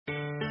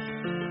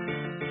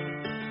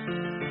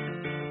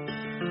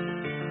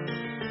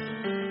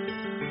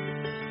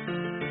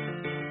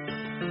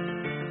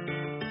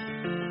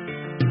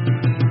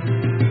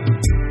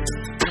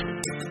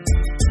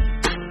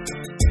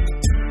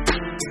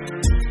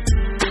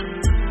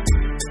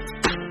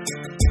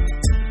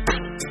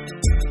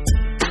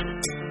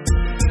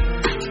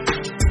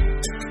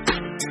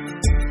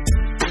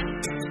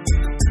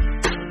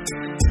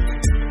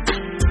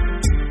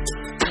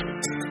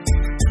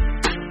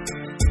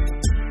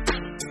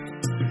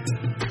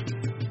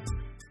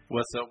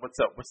What's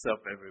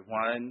up,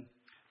 everyone?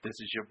 This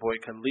is your boy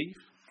Khalif.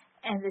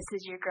 And this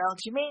is your girl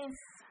Jamise.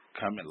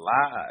 Coming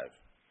live.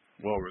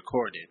 Well,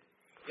 recorded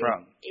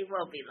from. It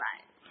will be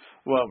live.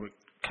 Well, we're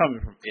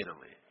coming from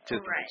Italy.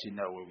 Just right. to let you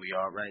know where we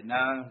are right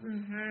now.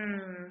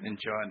 Mm-hmm.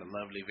 Enjoying a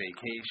lovely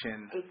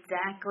vacation.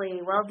 Exactly.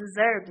 Well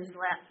deserved. As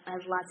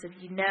lots of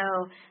you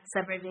know,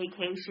 summer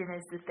vacation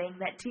is the thing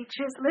that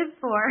teachers live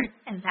for.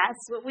 And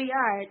that's what we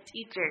are,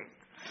 teachers.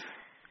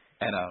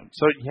 And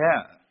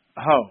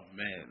oh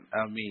man,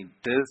 I mean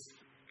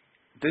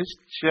this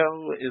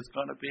show is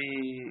gonna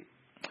be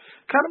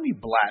kind of me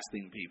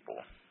blasting people.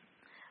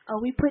 Are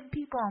we putting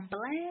people on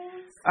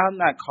blast? I'm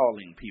not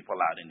calling people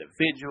out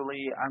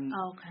individually. I'm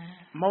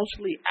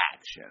mostly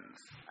actions.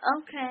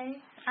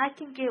 Okay, I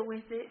can get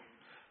with it.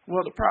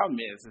 Well, the problem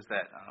is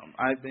that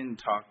I've been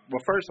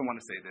Well, first I want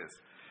to say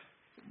this.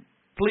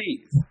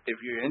 Please,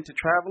 if you're into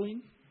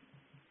traveling,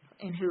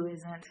 and who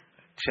isn't,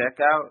 check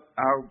out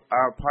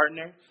our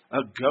partner,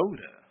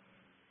 Agoda.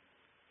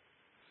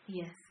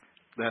 Yes.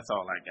 That's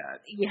all I got.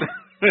 Yeah.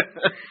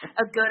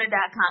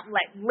 Agoda.com.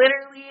 Like,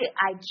 literally,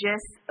 I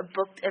just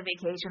booked a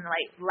vacation.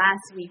 Like,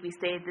 last week, we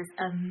stayed at this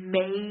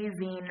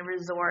amazing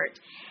resort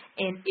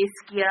in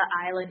Ischia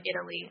Island,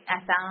 Italy.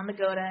 I found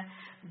Agoda.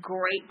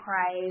 Great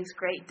price,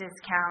 great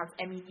discounts.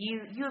 I mean,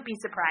 you would be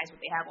surprised what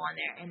they have on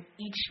there. And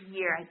each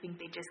year, I think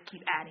they just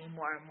keep adding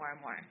more and more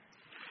and more.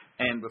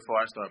 And before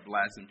I start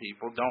blasting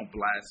people, don't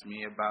blast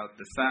me about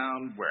the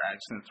sound.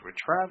 Since we're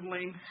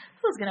traveling.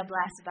 Who's going to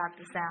blast about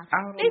the sound?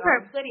 They've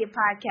heard plenty of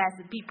podcasts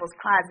in people's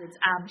closets,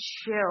 I'm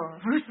sure.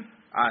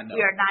 I know.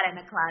 We are not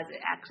in a closet,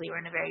 actually. We're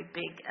in a very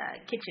big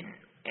kitchen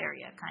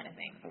area kind of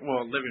thing.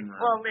 Well, living room.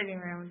 Well, living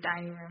room,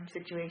 dining room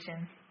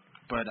situation.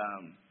 But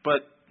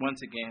once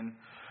again,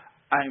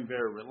 I am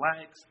very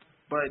relaxed.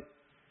 But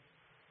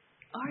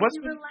Are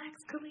you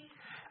relaxed, Khalif?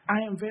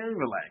 I am very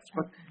relaxed.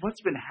 But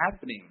what's been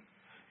happening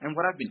and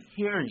what I've been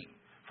hearing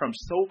from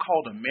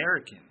so-called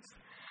Americans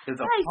is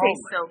appalling. I say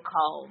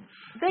so-called.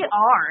 They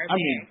are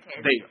Americans.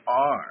 I mean, they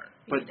are.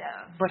 But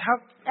how?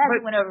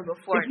 That went over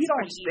before. If you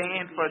don't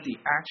stand for the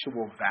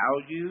actual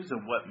values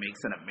of what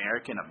makes an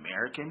American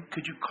American,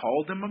 could you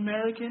call them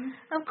American?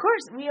 Of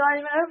course. We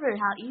aren't even over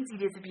how easy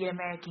it is to be an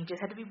American. You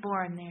just have to be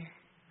born there.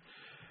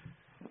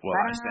 Well,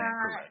 I stand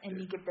corrected.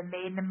 And you get the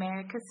Made in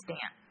America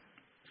stamp.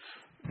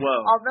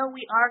 Well, although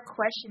we are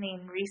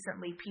questioning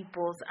recently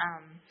people's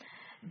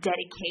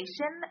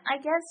dedication, I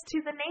guess,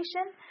 to the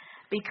nation,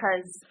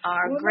 because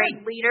our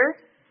great leader,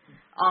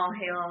 all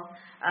hail,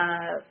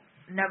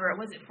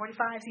 was it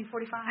 45? Is he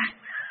 45?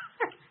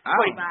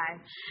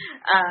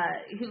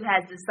 45, who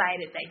has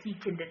decided that he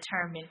can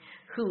determine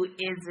who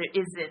is or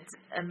isn't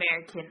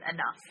American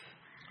enough.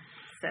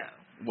 So.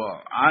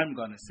 Well, I'm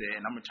going to say,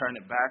 and I'm going to turn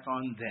it back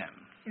on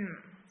them.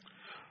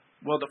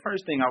 Well, the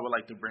first thing I would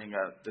like to bring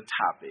up, the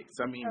topics.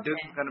 I mean, this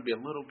is going to be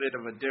a little bit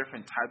of a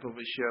different type of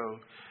a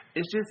show.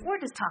 We're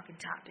just talking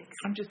topics.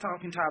 I'm just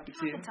talking topics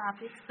here.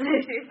 Topics. Like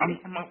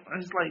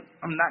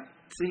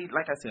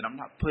I said, I'm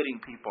not putting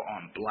people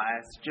on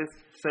blast, just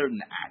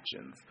certain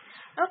actions.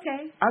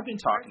 Okay. I've been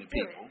talking to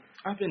people.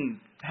 I've been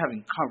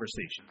having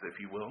conversations,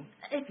 if you will.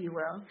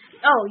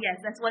 Oh, yes,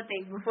 that's one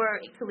thing. Before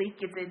Khalif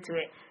gets into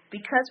it,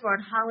 because we're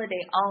on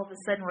holiday, all of a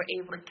sudden we're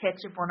able to catch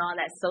up on all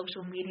that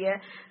social media.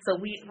 So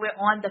we're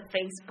on the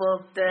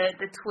Facebook, the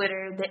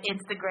Twitter, the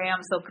Instagram.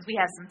 So because we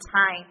have some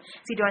time.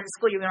 See, during the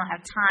school year we don't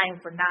have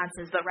time for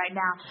nonsense, but right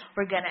now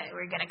we're gonna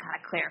kind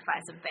of clarify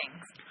some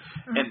things.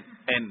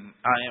 And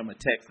I am a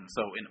Texan,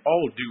 so in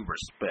all due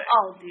respect.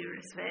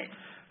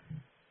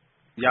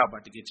 Y'all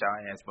about to get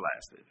y'all ass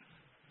blasted.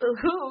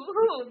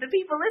 Who? The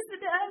people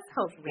listening to us?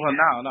 Hopefully. Well,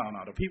 no.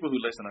 The people who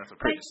listen to us are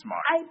pretty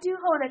smart. I do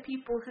hope that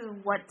people who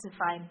want to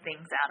find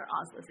things out are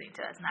also listening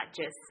to us, not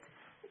just.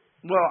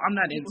 Well, I'm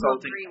not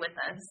insulting. Who agree with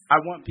us. I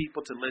want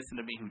people to listen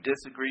to me who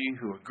disagree,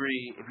 who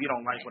agree. If you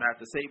don't like what I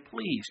have to say,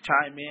 please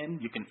chime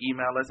in. You can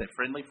email us at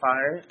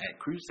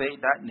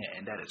friendlyfire@crusade.net,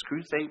 and that is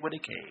crusade with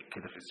a K,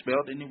 because if it's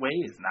spelled anyway,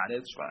 it's not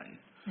as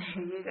fun.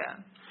 There you go.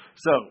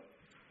 So,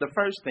 the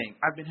first thing,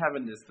 I've been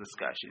having this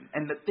discussion,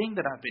 and the thing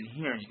that I've been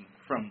hearing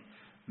from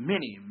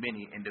many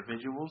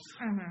individuals,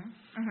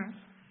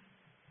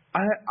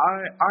 I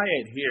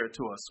adhere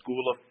to a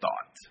school of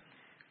thought.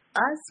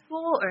 A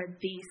school or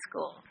the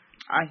school?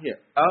 I hear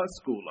a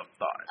school of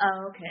thought.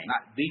 Oh, okay.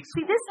 Not the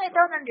school. See, this I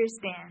don't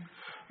understand.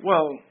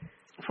 Well,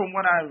 from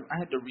what I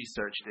had to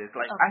research this,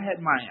 I had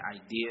my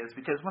ideas,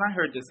 because when I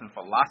heard this in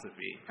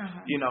philosophy,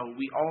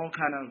 we all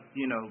kind of,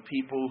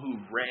 people who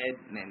read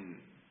and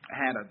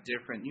had a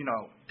different,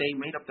 they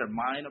made up their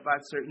mind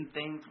about certain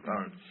things,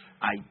 or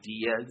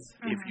ideas,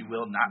 if you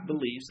will, not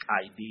beliefs,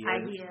 ideas.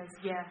 Ideas,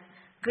 yeah.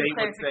 Good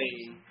they would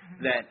say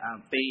that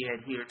they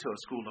adhere to a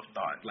school of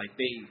thought, like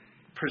they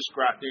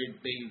prescribe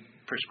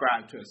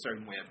to a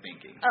certain way of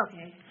thinking.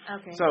 Okay.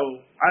 So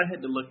I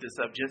had to look this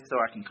up just so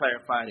I can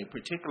clarify a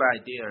particular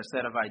idea or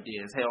set of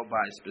ideas held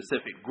by a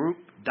specific group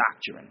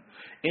doctrine.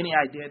 Any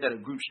idea that a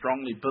group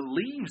strongly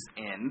believes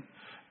in,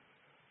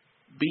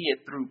 be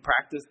it through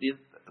practice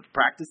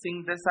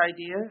practicing this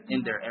idea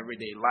in their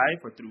everyday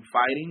life or through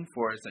fighting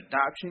for its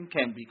adoption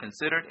can be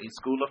considered a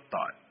school of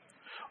thought.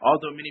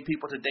 Although many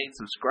people today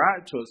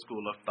subscribe to a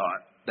school of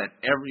thought that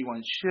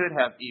everyone should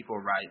have equal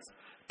rights,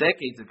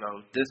 decades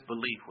ago, this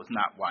belief was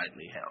not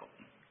widely held.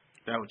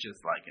 That was just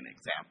like an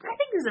example. I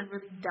think this is a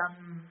really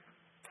dumb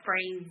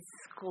phrase,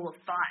 school of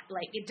thought.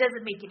 Like, it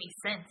doesn't make any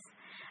sense.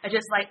 It's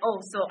just like, oh,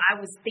 so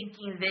I was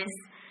thinking this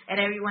and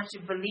everyone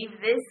should believe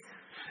this.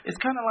 It's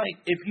kind of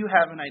like if you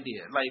have an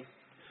idea. Like,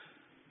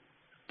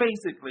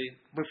 basically,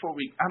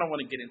 I don't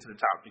want to get into the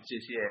topic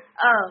just yet.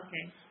 Oh,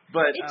 okay.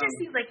 But it just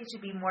seems like it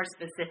should be more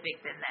specific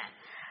than that.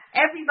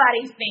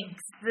 Everybody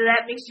thinks.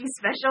 That makes you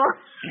special.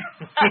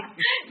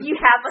 You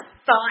have a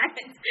thought.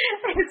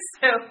 And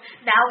so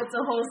now it's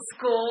a whole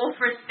school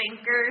for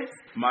thinkers.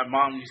 My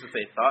mom used to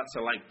say thoughts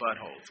are like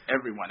buttholes.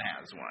 Everyone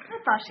has one. I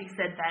thought she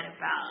said that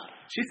about...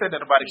 She said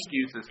that about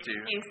excuses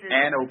too.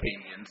 And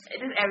opinions.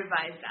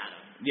 Everybody's got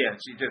them. Yeah,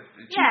 you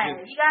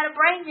got a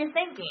brain, you're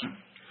thinking.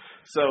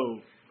 So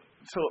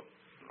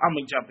I'm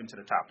going to jump into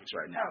the topics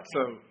right now. Okay.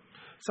 So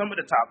some of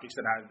the topics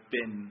that I've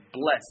been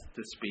blessed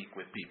to speak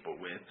with people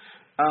with.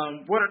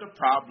 What are the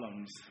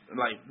problems?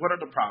 Like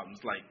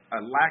a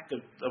lack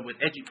of with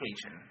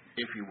education,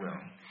 if you will.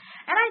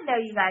 And I know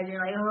you guys are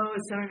like, oh,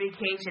 summer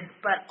vacation.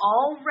 But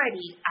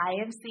already I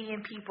am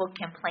seeing people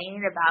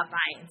complaining about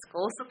buying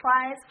school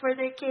supplies for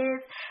their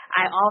kids.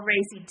 I already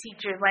see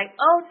teachers like,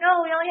 oh,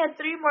 no, we only had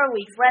 3 more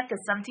weeks left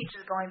because some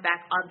teachers going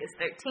back August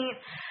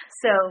 13th.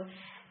 So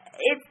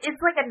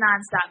it's like a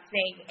nonstop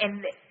thing.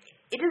 And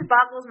it just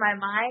boggles my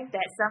mind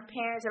that some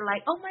parents are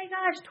like, oh, my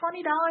gosh,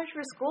 $20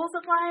 for school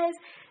supplies?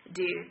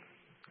 Dude,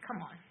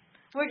 come on.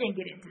 We're going to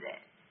get into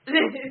that.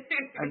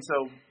 And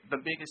so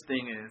the biggest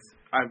thing is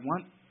I've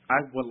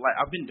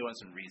been doing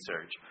some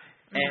research,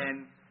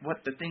 and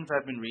what the things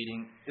I've been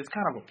reading is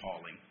kind of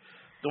appalling.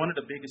 One of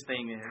the biggest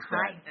thing is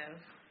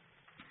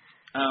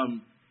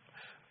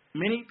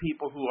many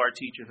people who are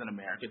teachers in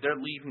America, they're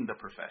leaving the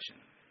profession.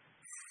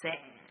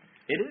 Sad.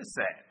 It is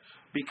sad.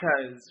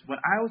 Because when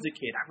I was a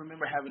kid, I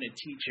remember having a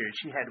teacher.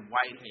 She had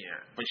white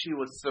hair, but she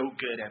was so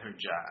good at her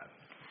job.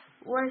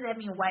 What does that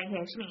mean, white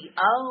hair? She mean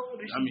old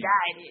or she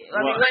died?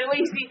 What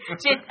do you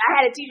mean? I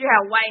had a teacher who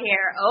had white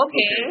hair.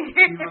 Okay.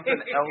 She was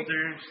an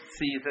elder,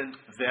 seasoned,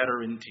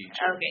 veteran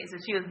teacher. Okay,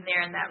 so she was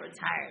nearing that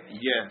retirement.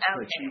 Yes,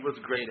 but she was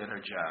great at her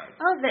job.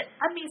 Oh,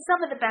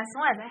 some of the best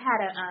ones. I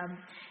had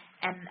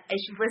and if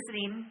she's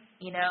listening,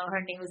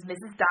 her name was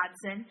Mrs.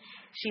 Dodson.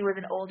 She was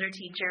an older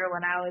teacher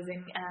when I was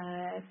in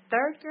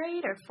 3rd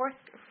grade or fourth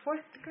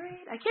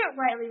grade. I can't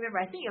rightly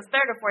remember. I think it was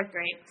 3rd or 4th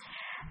grade.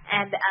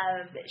 And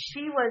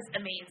she was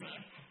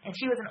amazing. And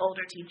she was an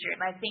older teacher.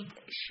 And I think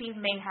she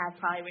may have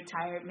probably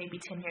retired maybe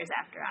 10 years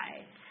after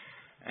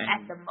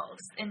at the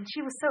most. And she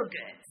was so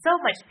good. So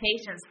much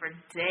patience for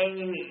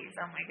days.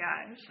 Oh, my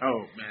gosh.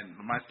 Oh, man.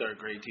 My 3rd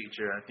grade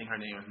teacher, I think her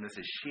name was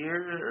Mrs.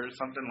 Shearer or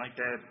something like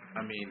that.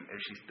 I mean, if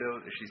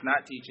she's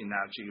not teaching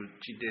now,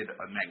 she did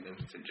a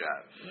magnificent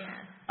job. Yeah.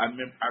 I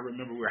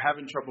remember we were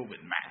having trouble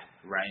with math,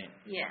 right?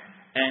 Yeah.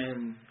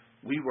 And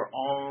we were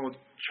all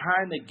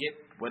trying to get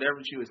whatever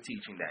she was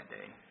teaching that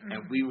day. Mm-hmm.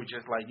 And we were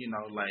just like,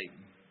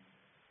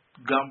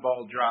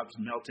 gumball drops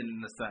melting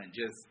in the sun,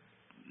 just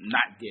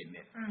not getting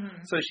it.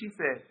 Mm-hmm. So she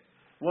said,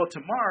 well,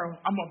 tomorrow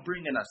I'm going to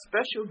bring in a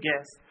special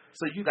guest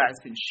so you guys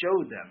can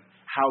show them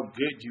how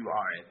good you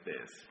are at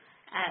this.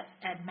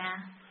 At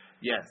math?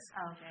 Yes.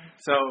 Oh, okay.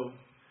 So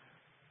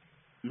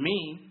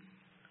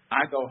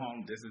I go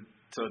home.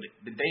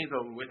 The day's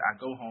over with. I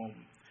go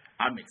home.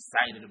 I'm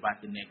excited about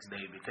the next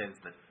day because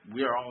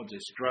we're all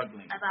just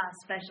struggling. About a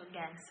special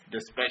guest. The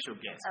special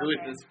guest. Okay. Who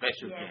is the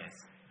special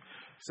guest?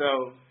 So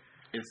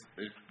if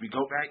we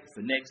go back, it's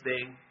the next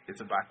day.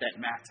 It's about that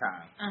math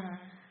time.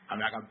 Uh-huh.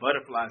 I got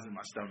butterflies in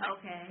my stomach.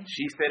 Okay.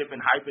 She said it's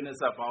been hyping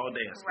us up all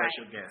day, a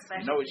special guest.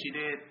 You know what she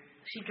did?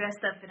 She dressed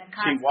up in a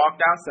costume. She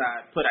walked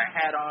outside, put a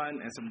hat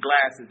on and some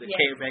glasses, and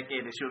came back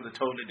in, and she was a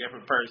totally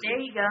different person.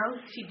 There you go.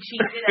 She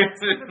did a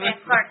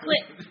Superman Clark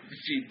Kent.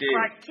 She did.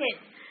 Clark Kent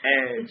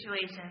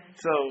situation.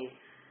 So.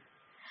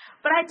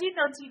 But I do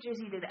know teachers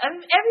who did that. I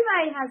mean,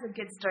 everybody has a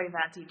good story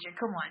about a teacher.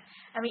 Come on.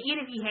 I mean,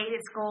 even if you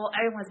hated school,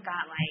 everyone's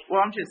got like.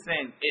 Well, I'm just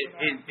saying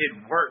it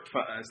worked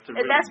for us to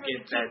really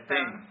get that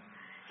thing.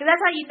 Because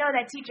that's how you know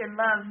that teacher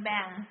loved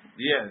math.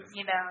 Yes.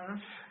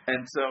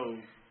 And so,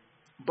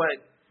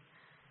 but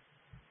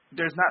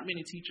there's not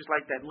many teachers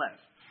like that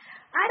left.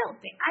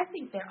 I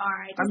think there are.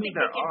 I think they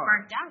get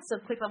burnt out so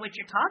quick on what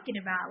you're talking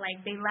about.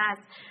 Like, they last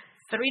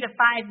 3 to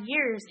 5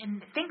 years. And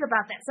think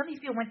about that. Some of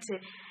these people went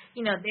to,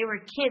 they were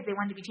kids. They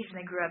wanted to be teachers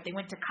when they grew up. They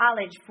went to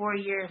college 4+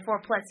 years,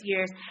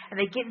 and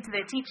they get into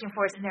their teaching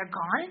force, and they're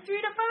gone in 3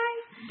 to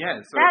 5?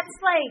 Yeah. So that's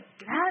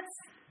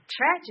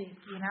tragic,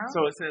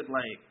 So it said,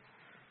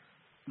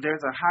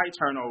 there's a high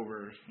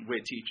turnover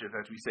with teachers,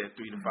 as we said,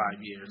 3 to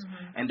 5 years.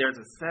 Mm-hmm. And there's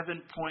a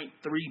 $7.3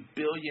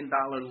 billion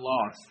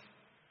loss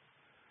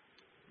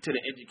to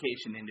the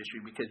education industry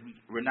because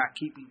we're not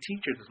keeping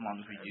teachers as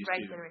long as we used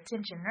to. Regular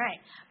retention, right.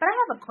 But I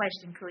have a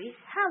question, Khalif.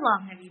 How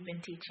long have you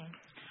been teaching?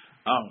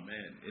 Oh,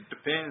 man. It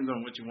depends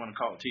on what you want to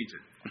call teaching.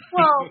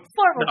 Well,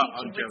 formal No,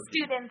 teaching with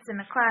students in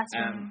the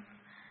classroom.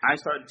 I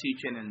started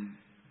teaching in,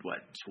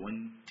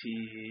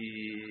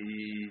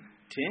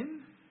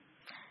 2010?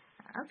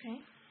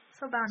 Okay.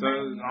 So about 9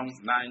 years.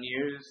 Almost 9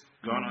 years,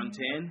 going on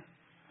 10.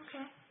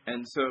 Okay.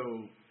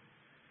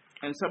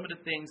 And some of the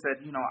things that,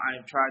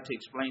 I've tried to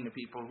explain to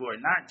people who are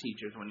not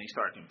teachers when they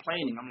start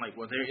complaining, I'm like,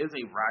 well, there is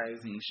a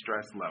rising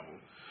stress level.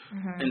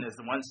 And there's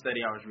one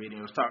study I was reading,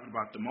 it was talking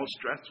about the most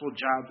stressful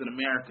jobs in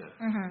America.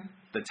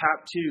 The top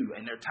two,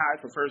 and they're tied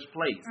for first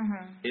place,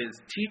 is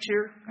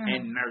teacher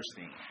and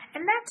nursing.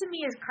 And that to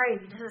me is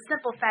crazy. Just a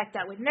simple fact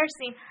that with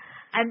nursing,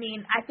 I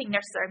mean, I think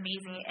nurses are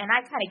amazing, and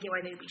I kind of get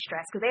why they would be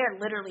stressed, because they are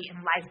literally in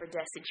life or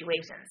death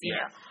situations, you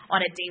know,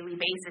 on a daily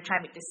basis, trying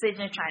to make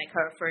decisions, trying to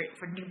cover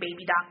for new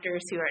baby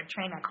doctors who are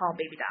trained. I call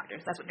them baby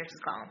doctors. That's what nurses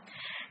call them.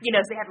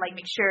 So they have to,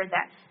 make sure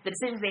that the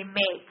decisions they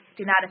make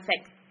do not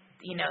affect,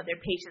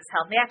 their patient's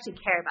health. They actually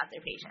care about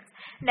their patients.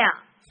 Now,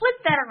 flip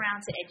that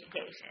around to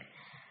education.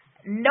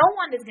 No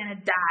one is going to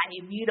die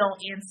if you don't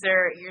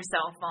answer your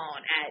cell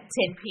phone at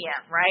 10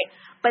 p.m., right?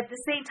 But at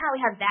the same time,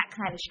 we have that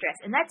kind of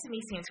stress. And that to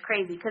me seems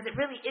crazy, because it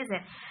really isn't.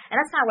 And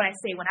that's not what I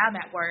say when I'm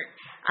at work.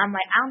 I'm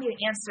like, I don't need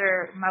to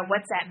answer my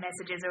WhatsApp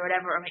messages or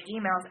whatever, or my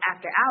emails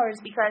after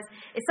hours, because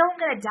is someone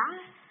going to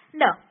die?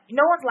 No.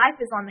 No one's life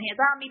is on the hands.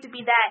 I don't need to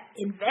be that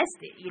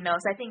invested, So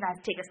I think I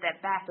have to take a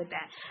step back with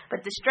that.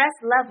 But the stress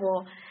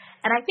level,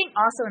 and I think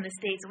also in the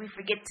States, what we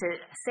forget to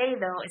say,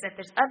 though, is that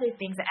there's other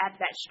things that add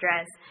to that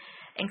stress,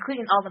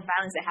 including all the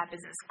violence that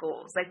happens in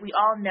schools. Like, we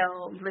all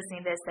know,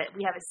 listening to this, that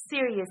we have a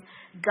serious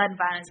gun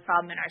violence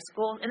problem in our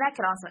schools, and that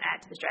can also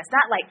add to the stress.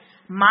 Not like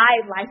my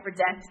life or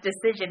death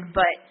decision,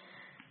 but,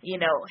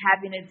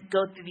 having to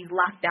go through these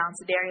lockdown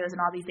scenarios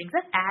and all these things,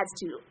 that adds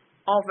to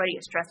already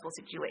a stressful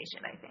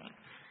situation, I think.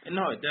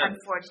 No, it does.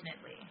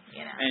 Unfortunately,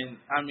 And,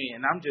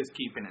 I'm just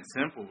keeping it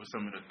simple with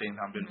some of the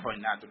things I've been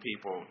pointing out to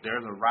people.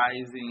 There's a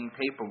rising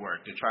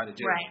paperwork to try to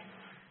just...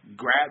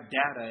 grab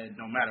data,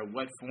 no matter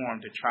what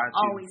form, to try to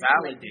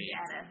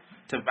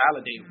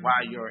validate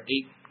why your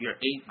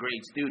eighth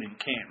grade student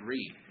can't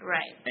read.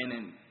 Right. And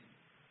then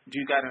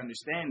you got to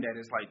understand that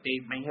it's like they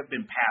may have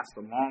been passed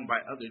along by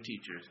other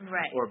teachers.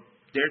 Right. Or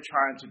they're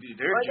trying to do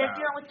their job. Or they're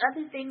dealing with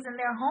other things in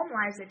their home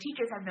lives that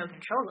teachers have no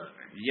control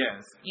over.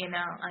 Yes.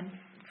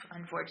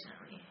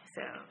 Unfortunately.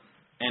 So.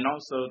 And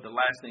also, the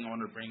last thing I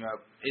want to bring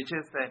up, it's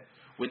just that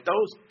with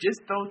those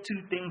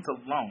two things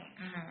alone,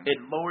 it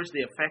lowers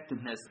the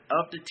effectiveness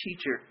of the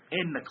teacher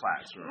in the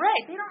classroom.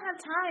 Right. They don't have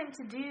time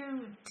to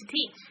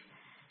teach.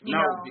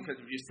 Because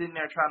if you're sitting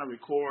there trying to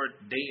record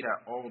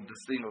data all the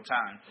single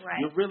time,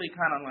 you're really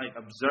kind of like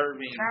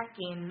observing.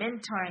 Tracking,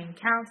 mentoring,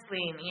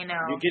 counseling,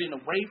 You're getting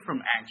away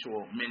from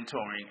actual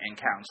mentoring and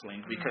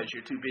counseling because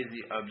you're too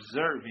busy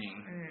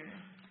observing.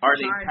 Are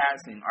they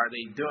passing? Are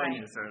they doing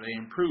this? Are they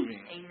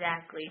improving?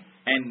 Exactly.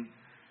 And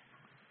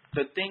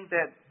the thing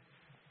that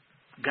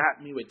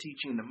got me with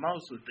teaching the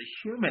most was the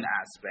human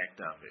aspect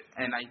of it.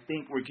 And I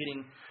think we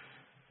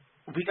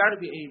got to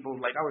be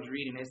able, like I was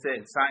reading, it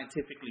said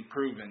scientifically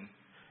proven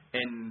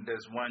in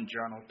this one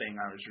journal thing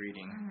I was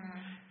reading.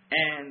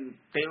 And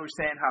they were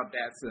saying how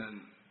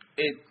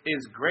it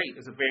is great.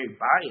 It's a very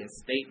biased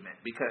statement,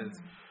 because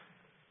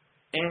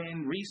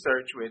in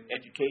research with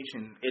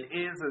education, it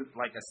is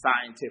like a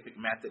scientific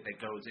method that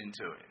goes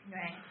into it.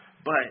 Right.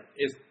 But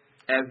it's,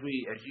 as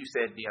you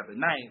said the other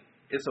night,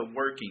 it's a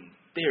working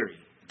theory.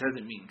 It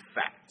doesn't mean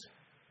fact.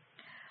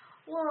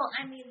 Well,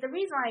 the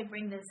reason why I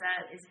bring this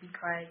up is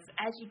because,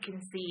 as you can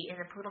see in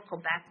the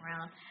political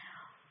background,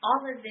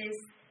 all of this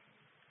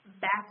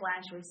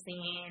backlash we're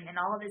seeing and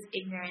all of this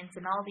ignorance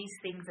and all these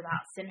things about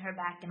send her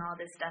back and all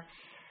this stuff,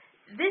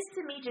 this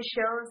to me just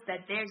shows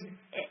that there's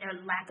a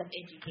lack of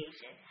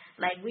education.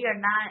 Like, we are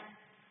not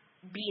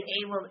being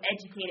able to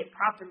educate it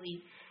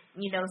properly,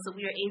 so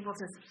we are able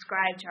to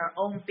subscribe to our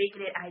own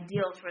bigoted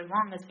ideals for as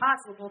long as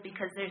possible,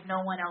 because there's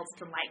no one else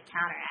to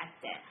counteract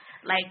that,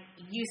 like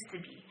used to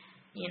be.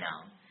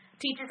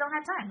 Teachers don't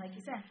have time, like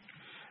you said.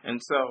 And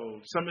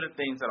so some of the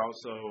things that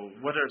also,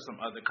 what are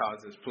some other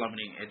causes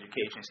plummeting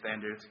education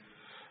standards?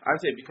 I'd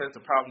say because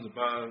the problems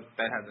above,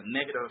 that has a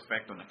negative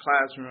effect on the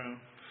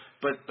classroom.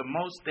 But the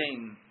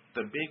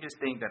biggest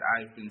thing that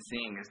I've been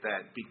seeing is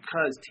that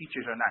because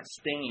teachers are not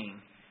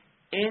staying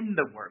in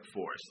the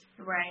workforce,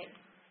 right,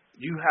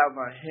 you have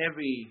a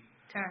heavy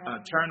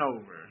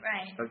turnover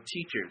of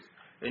teachers.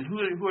 And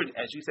who are,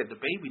 as you said, the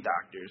baby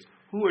doctors,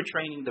 who are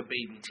training the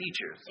baby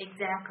teachers?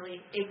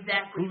 Exactly.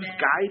 Who's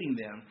guiding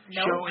them,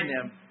 showing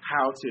them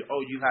how to,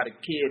 you had a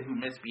kid who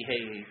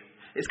misbehaved.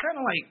 It's kind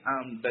of like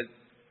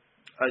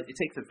it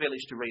takes a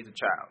village to raise a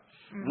child.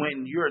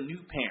 When you're a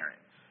new parent,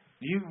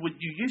 you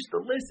used to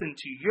listen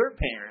to your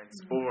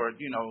parents or,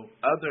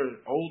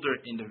 other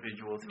older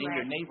individuals in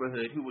your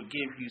neighborhood who would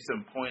give you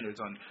some pointers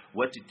on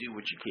what to do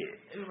with your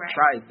kid. Right.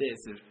 Try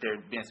this if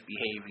they're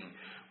misbehaving.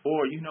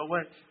 Or, you know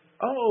what? If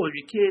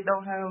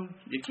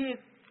your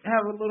kid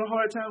have a little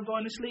hard time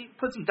going to sleep,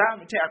 put some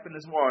diamond tap in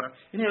his water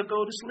and he'll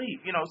go to sleep.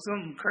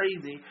 Something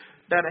crazy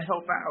that'll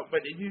help out,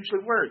 but it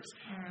usually works.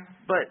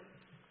 But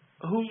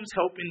who's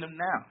helping them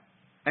now?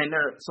 And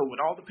so with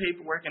all the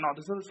paperwork and all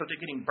this other stuff, they're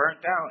getting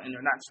burnt out and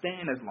they're not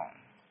staying as long.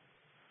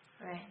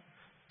 Right.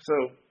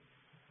 So,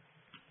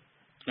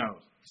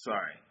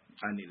 sorry,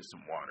 I needed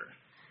some water.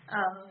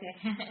 Oh, okay.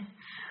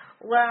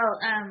 Well,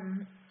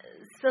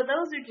 so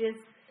those are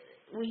just,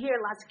 we hear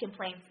lots of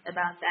complaints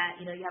about that.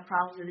 You have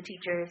problems with the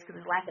teachers because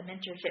there's lack of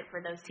mentorship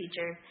for those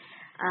teachers.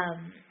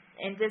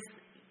 And just,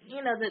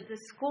 the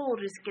school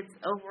just gets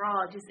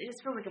overall, it just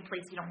feels like a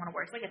place you don't want to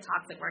work. It's like a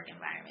toxic work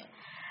environment.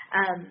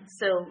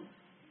 So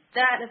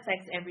that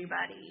affects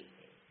everybody.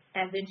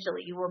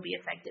 Eventually, you will be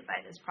affected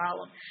by this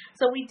problem.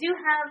 So we do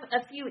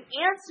have a few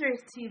answers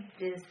to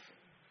this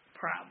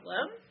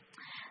problem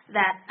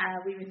that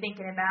we were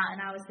thinking about,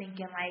 and I was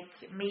thinking,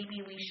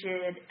 maybe we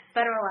should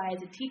federalize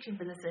a teaching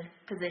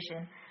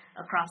position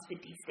across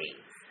 50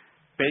 states.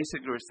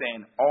 Basically, we're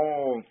saying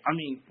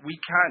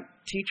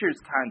teachers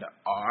kind of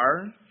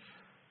are,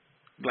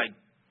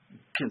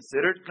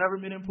 considered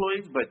government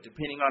employees, but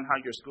depending on how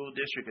your school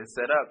district is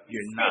set up,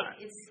 you're not.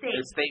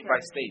 It's state by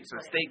state, so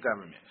state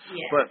government.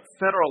 Yeah. But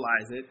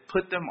federalize it,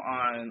 put them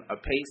on a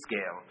pay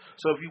scale.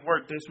 So if you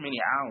work this many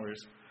hours,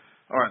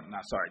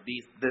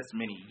 this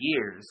many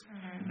years,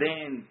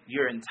 then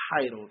you're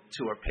entitled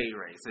to a pay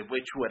raise,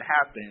 which would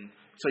happen.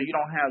 So you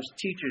don't have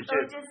teachers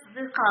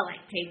just call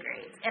it pay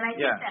grades. And I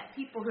think that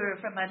people who are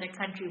from other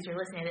countries who are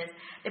listening to this,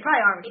 they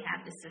probably already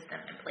have this system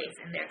in place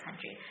in their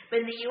country.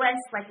 But in the U.S.,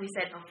 like we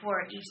said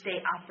before, each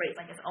state operates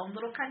like its own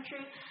little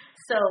country.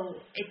 So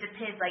it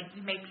depends.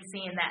 You may be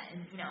seeing that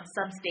in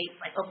some states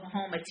like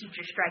Oklahoma,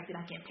 teachers strike, they're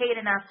not getting paid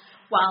enough,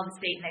 while the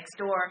state next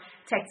door,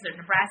 Texas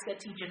or Nebraska,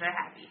 teachers are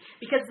happy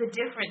because it's a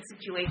different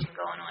situation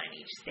going on in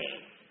each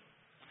state.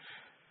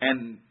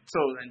 And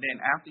then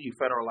after you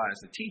federalize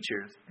the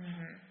teachers,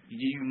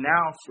 you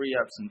now free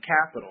up some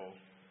capital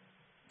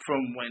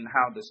from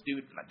how the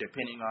student,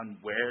 depending on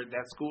where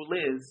that school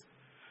is,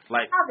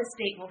 how the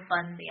state will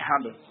fund the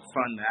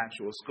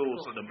actual school.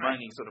 So the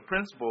money, so the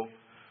principal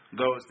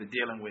goes to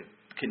dealing with,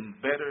 can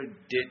better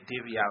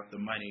divvy out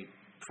the money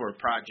for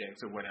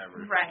projects or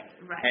whatever. Right.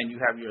 And you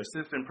have your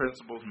assistant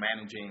principals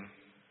managing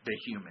the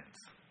humans.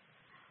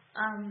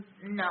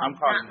 No, not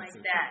like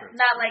that.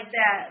 Not like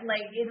that.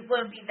 It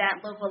wouldn't be that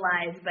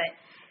localized, but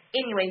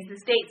anyways, the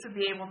states would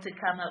be able to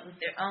come up with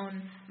their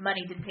own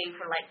money to pay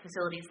for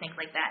facilities, things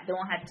like that. They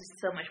won't have to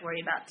so much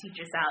worry about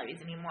teacher salaries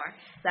anymore.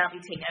 That'll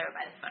be taken over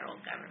by the federal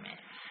government.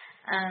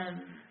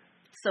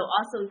 So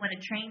also we want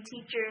to train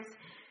teachers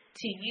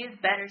to use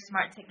better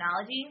smart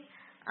technology.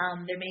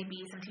 There may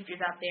be some teachers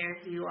out there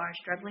who are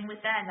struggling with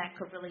that, and that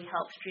could really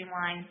help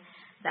streamline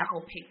that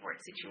whole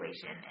paperwork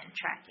situation and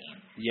tracking.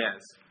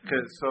 Yes,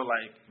 because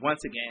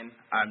once again,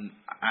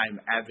 I'm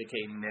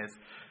advocating this.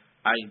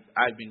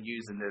 I've been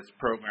using this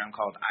program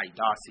called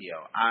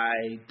IDOCEO,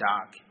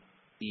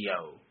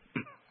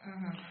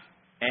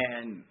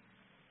 and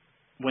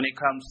when it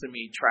comes to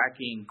me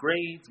tracking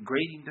grades,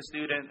 grading the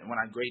student, when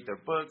I grade their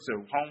books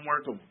or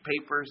homework or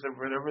papers or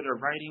whatever they're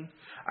writing,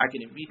 I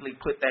can immediately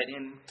put that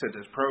into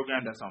this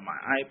program that's on my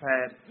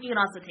iPad. You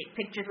can also take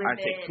pictures with it. I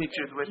take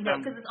pictures with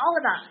them. Because it's all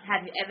about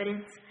having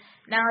evidence.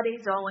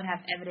 Nowadays, they all want to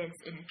have evidence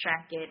and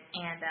track it.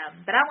 And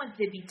but I want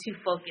to be too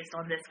focused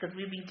on this because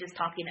we'd be just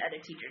talking to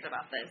other teachers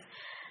about this.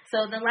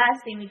 So the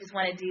last thing we just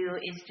want to do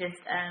is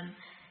just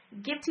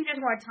give teachers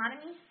more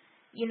autonomy.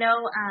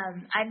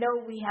 I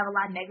know we have a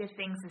lot of negative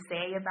things to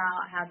say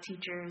about how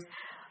teachers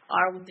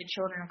are with the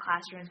children in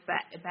classrooms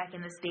back in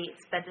the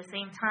States, but at the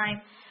same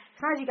time,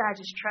 sometimes you gotta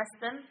just trust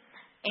them.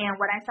 And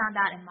what I found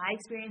out in my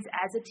experience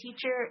as a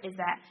teacher is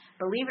that,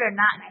 believe it or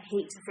not, and I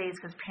hate to say this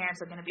because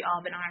parents are going to be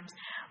all up in arms,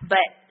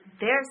 but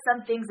there are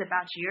some things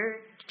about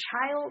your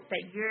child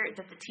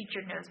that the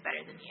teacher knows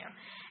better than you.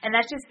 And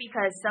that's just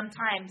because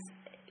sometimes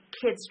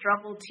kids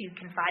struggle to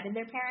confide in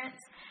their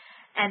parents,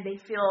 and they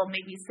feel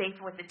maybe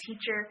safer with the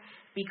teacher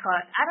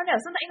because, I don't know,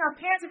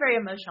 sometimes, parents are very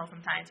emotional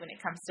sometimes when it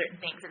comes to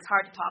certain things. It's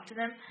hard to talk to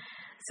them.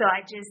 So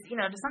I just,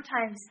 just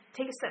sometimes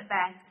take a step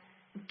back,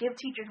 give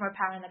teachers more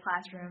power in the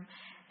classroom,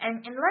 and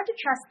learn to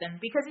trust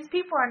them because these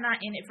people are not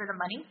in it for the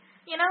money,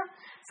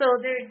 So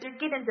they're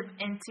getting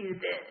into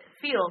the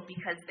field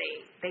because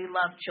they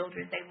love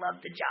children, they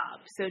love the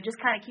job. So just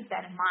kind of keep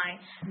that in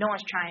mind. No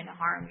one's trying to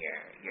harm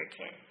your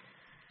kid.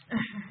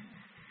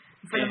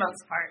 For the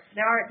most part.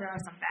 There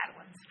are some bad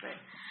ones, but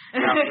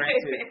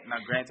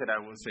Now granted,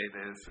 I will say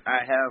this.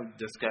 I have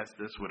discussed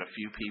this with a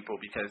few people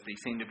because they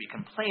seem to be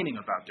complaining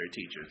about their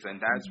teachers, and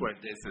that's where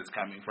this is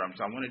coming from.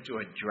 So I wanted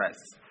to address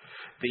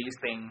these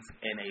things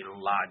in a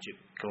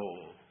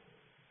logical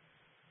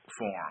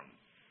form.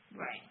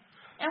 Right.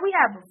 And we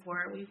have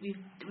before. We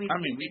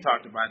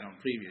talked about it on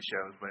previous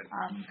shows, but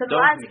because a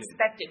lot is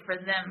expected for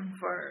them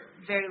for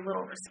very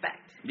little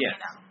respect. Yes.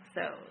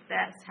 So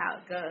that's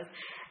how it goes.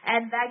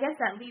 And I guess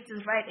that leads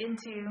us right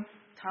into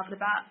talking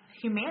about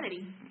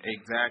humanity.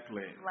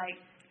 Exactly.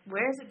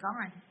 Where is it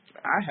gone?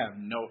 I have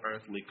no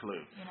earthly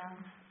clue.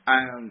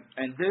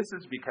 And this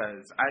is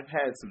because I've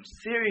had some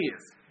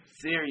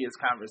serious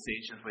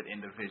conversations with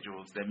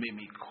individuals that made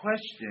me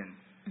question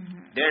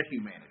their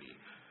humanity.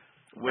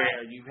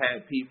 where you've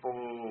had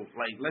people,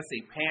 like, let's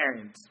say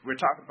parents, we're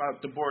talking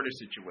about the border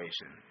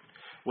situation,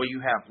 where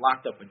you have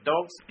locked up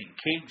adults and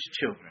caged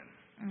children.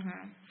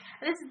 Mm-hmm.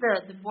 This is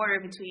the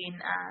border between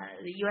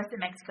the U.S.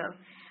 and Mexico.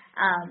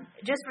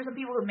 Just for some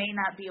people who may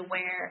not be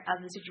aware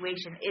of the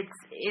situation,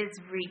 it's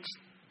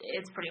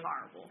pretty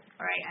horrible,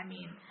 right? I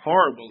mean,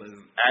 horrible is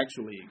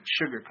actually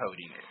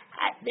sugarcoating it.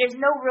 There's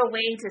no real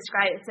way to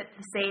describe it except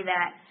to say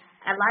that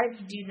a lot of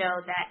you do know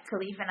that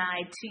Khalif and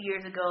I 2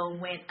 years ago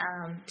went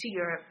to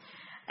Europe,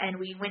 and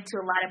we went to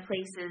a lot of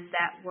places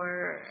that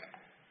were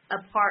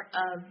a part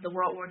of the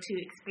World War II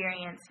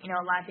experience. You know,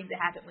 a lot of things that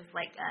happened with,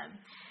 like,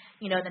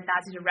 the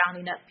Nazis were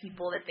rounding up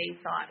people that they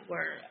thought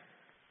were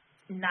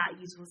not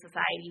useful in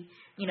society.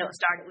 You know, it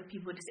started with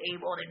people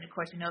disabled, and of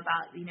course we know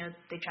about,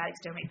 they tried to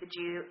exterminate the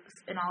Jews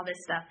and all this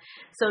stuff.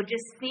 So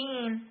just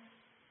seeing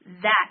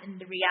that and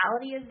the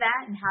reality of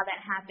that and how that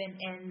happened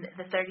in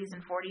the 30s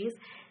and 40s,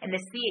 and to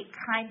see it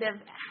kind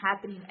of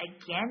happening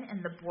again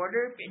in the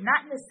border,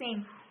 not in the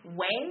same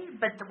way,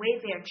 but the way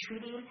they are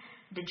treating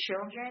the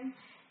children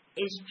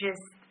is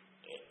just,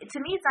 to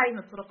me, it's not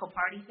even a political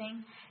party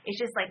thing. It's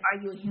just like, are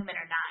you a human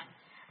or not?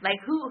 Like,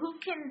 who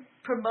can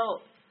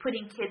promote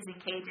putting kids in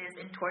cages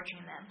and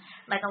torturing them?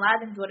 Like, a lot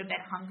of them go to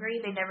bed hungry.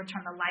 They never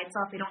turn the lights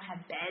off. They don't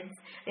have beds.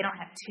 They don't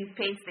have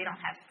toothpaste. They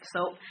don't have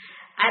soap.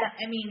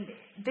 I mean,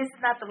 this is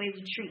not the way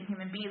we treat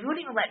human beings. We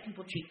wouldn't even let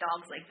people treat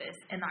dogs like this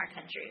in our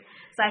country.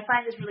 So I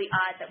find this really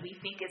odd that we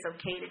think it's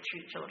okay to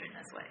treat children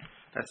this way.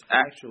 That's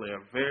actually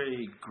a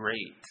very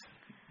great,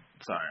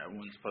 sorry, I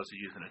wasn't supposed to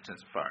use an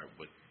intensifier,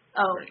 but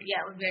great.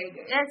 Yeah, we're very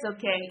good. That's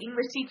okay.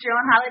 English teacher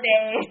on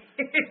holiday.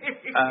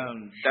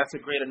 That's a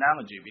great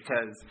analogy,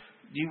 because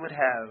you would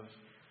have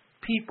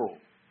people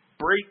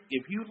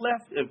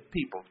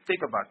think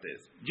about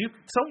this.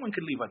 Someone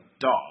could leave a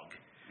dog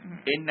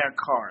in their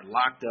car,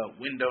 locked up,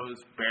 windows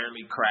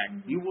barely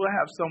cracked. You will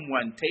have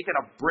someone taking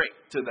a brick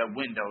to the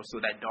window so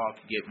that dog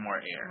can get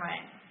more air.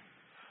 Right.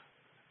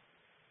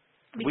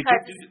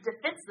 Because it's a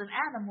defensive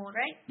animal,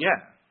 right? Yeah.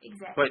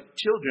 Exactly. But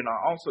children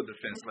are also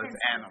defenseless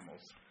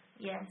animals.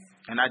 Yes.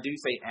 And I do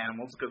say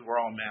animals because we're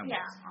all mammals.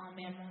 Yeah, all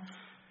mammals.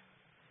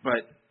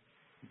 But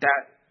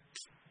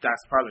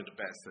that's probably the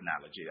best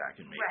analogy I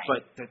can make. Right.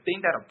 But the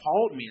thing that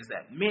appalled me is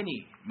that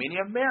many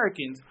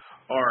Americans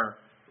are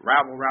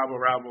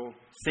rabble,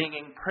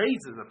 singing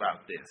praises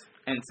about this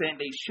and saying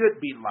they should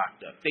be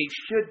locked up. They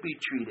should be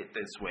treated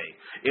this way.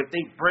 If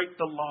they break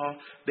the law,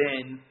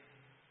 then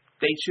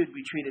they should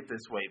be treated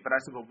this way. But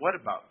I said, well, what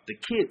about the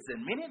kids?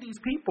 And many of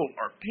these people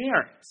are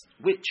parents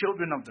with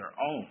children of their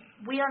own.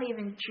 We don't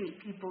even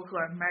treat people who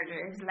are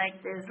murderers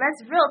like this.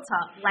 Let's real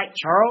talk. Like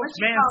Charles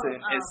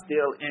Manson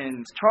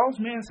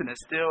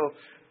is still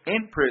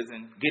in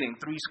prison getting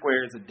 3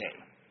 squares a day.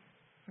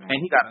 Right. And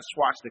he got a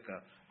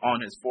swastika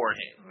on his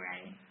forehead.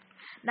 Right.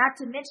 Not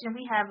to mention,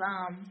 we have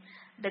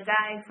the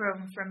guy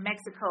from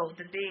Mexico,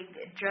 the big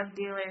drug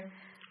dealer.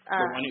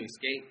 The one who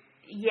escaped?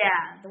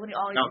 Yeah. The one who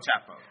always... El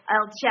Chapo.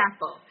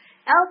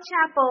 El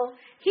Chapo,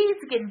 he's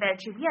getting better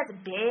too. He has a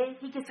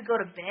bed. He gets to go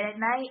to bed at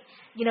night.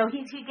 You know,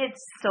 he gets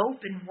soap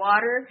and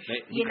water.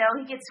 He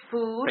gets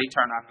food. They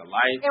turn off the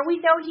lights. And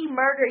we know he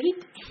murdered.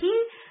 He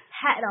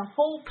had a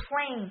whole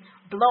plane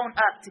blown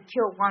up to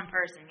kill one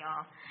person,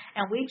 y'all.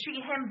 And we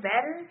treat him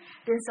better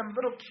than some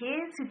little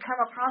kids who come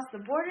across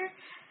the border.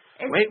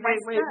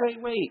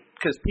 Wait.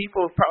 Because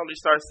people probably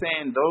start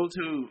saying, those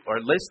who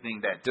are listening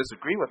that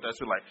disagree with us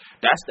are like,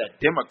 that's that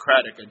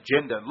Democratic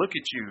agenda. Look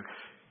at you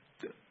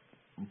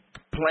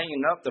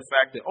playing up the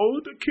fact that,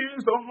 the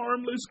kids are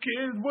harmless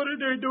kids. What are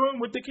they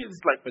doing with the kids?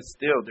 Like, but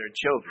still, they're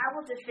children. I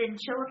will defend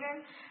children,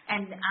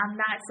 and I'm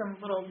not some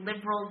little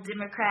liberal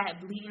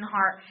Democrat bleeding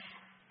heart.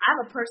 I'm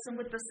a person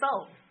with a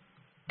soul.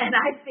 And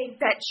I think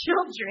that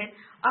children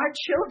are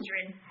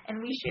children,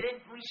 and we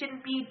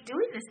shouldn't be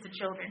doing this to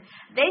children.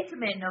 They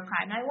committed no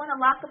crime. Now, you want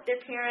to lock up their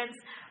parents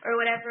or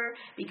whatever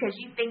because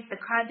you think the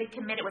crime they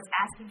committed was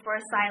asking for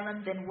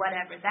asylum, then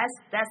whatever.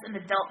 That's an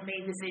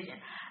adult-made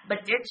decision.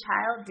 But their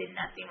child did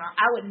nothing wrong.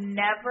 I would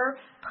never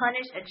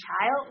punish a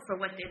child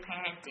for what their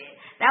parent did.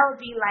 That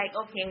would be like,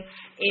 okay,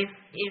 if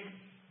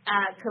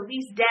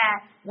Khalif's dad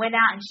went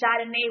out and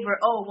shot a neighbor,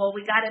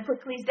 we got to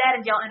put Khalif's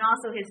dad in jail and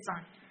also his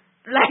son.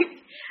 Like,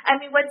 I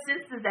mean, what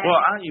sense does that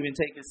Well, I'll even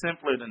take it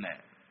simpler than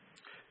that.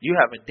 You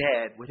have a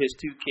dad with his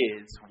 2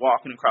 kids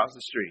walking across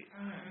the street.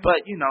 Mm-hmm.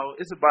 But,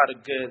 it's about a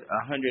good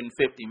 150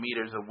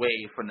 meters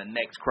away from the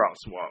next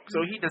crosswalk.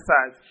 So he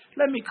decides,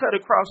 let me cut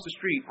across the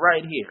street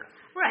right here.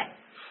 Right.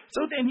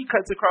 So then he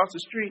cuts across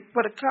the street,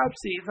 but a cop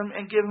sees him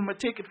and gives him a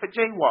ticket for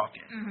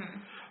jaywalking. Mm-hmm.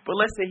 But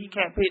let's say he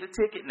can't pay the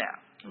ticket now.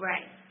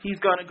 Right. He's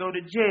going to go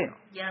to jail.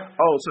 Yep.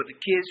 So the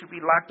kids should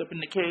be locked up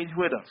in the cage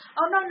with him.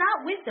 Oh, no,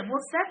 not with them.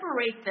 We'll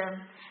separate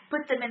them,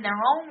 put them in their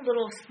own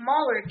little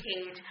smaller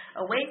cage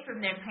away from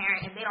their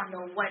parent, and they don't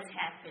know what's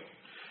happened.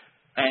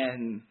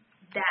 And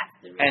that's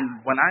the reality.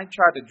 And when I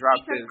tried to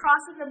drop because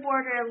crossing the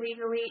border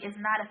illegally is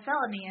not a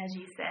felony, as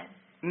you said.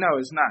 No,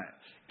 it's not.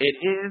 It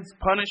is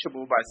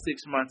punishable by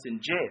 6 months in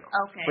jail.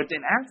 Okay. But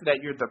then after that,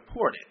 you're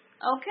deported.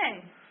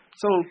 Okay.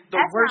 So the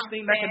worst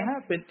thing that can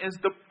happen is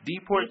the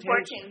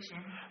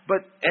deportation.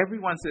 But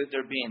everyone says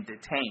they're being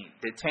detained.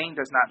 Detained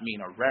does not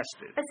mean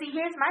arrested. But see,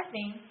 here's my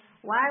thing.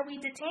 Why are we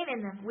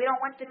detaining them? We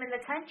don't want them in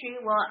the country.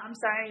 Well, I'm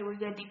sorry, we're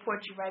going to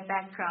deport you right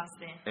back across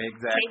then.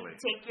 Exactly.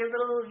 Take your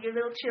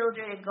little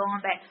children and go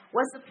on back.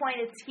 What's the point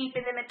of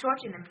keeping them and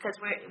torturing them? Because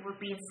we're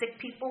being sick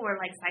people?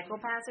 We're like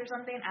psychopaths or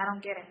something? I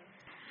don't get it.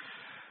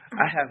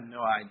 I have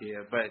no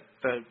idea. But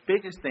the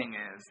biggest thing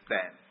is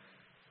that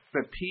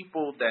the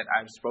people that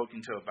I've spoken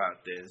to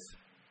about this,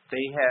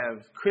 they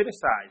have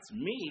criticized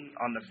me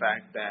on the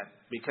fact that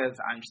because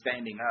I'm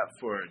standing up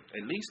for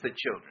at least the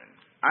children.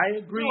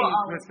 I agree with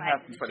what's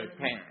happening for the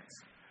parents.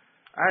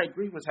 I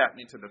agree what's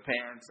happening to the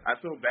parents. I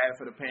feel bad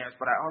for the parents,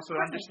 but I also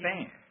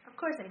understand. Of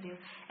course I do.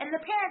 And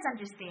the parents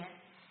understand,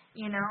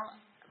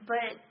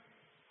 But,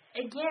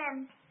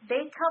 again,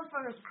 they come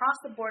from across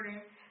the border.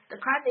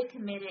 The crime they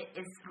committed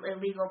is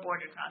illegal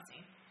border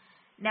crossing.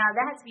 Now,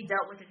 that has to be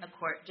dealt with in the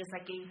court, just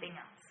like anything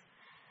else.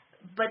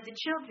 But the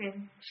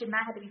children should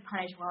not have to be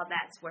punished while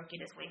that's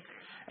working its way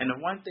through. And the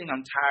one thing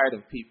I'm tired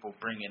of people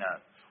bringing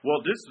up, well,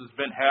 this has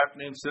been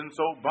happening since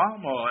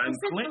Obama and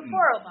Clinton. Since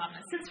before Obama.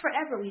 Since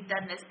forever we've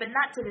done this, but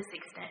not to this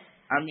extent.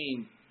 I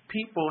mean,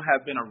 people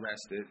have been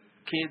arrested.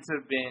 Kids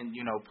have been,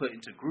 put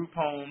into group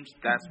homes.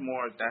 That's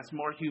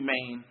more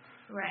humane.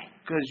 Right.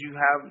 Because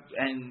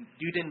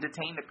you didn't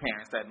detain the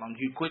parents that long.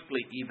 You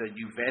quickly, either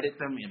you vetted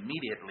them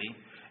immediately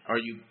or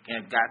you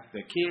got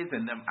the kids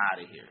and them out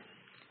of here.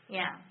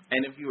 Yeah.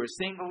 And if you were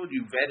single,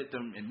 you vetted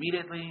them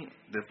immediately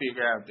to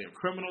figure out if they're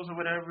criminals or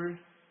whatever.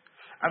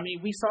 I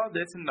mean, we saw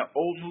this in the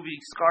old movie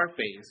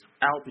Scarface,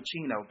 Al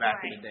Pacino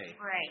back in the day.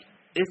 Right.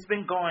 It's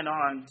been going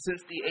on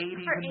since the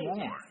 80s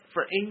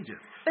for ages.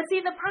 But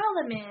see, the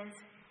problem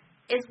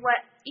is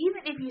what,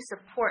 even if you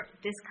support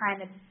this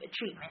kind of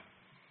treatment,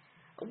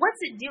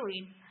 what's it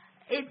doing?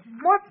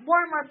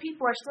 More and more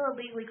people are still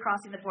illegally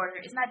crossing the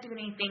border. It's not doing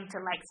anything to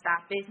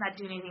stop it. It's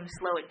not doing anything to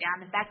slow it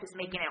down. In fact, it's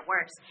making it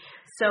worse.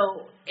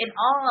 So in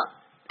all,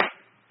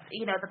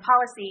 the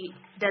policy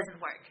doesn't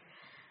work.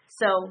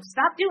 So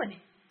stop doing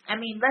it. I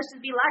mean, let's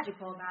just be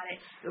logical about it.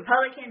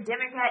 Republican,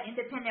 Democrat,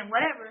 Independent,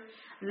 whatever.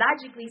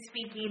 Logically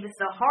speaking, this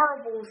is a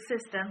horrible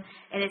system,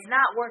 and it's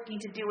not working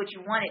to do what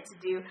you want it to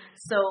do.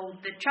 So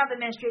the Trump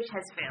administration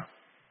has failed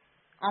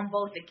on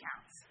both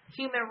accounts.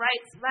 Human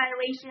rights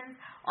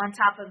violations on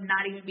top of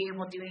not even being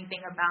able to do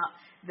anything about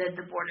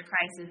the border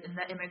crisis and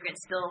the immigrants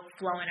still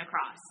flowing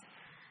across.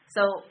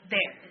 So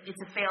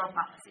it's a failed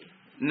policy.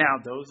 Now,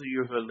 those of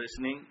you who are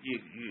listening,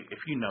 if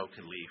you know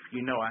Khalif,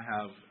 I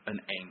have an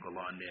angle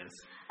on this.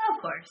 Of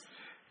course.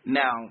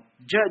 Now,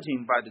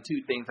 judging by the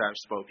two things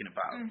I've spoken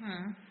about,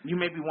 you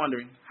may be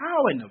wondering,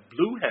 how in the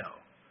blue hell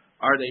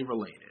are they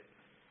related?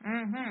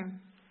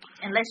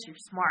 Unless you're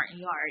smart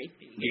and you already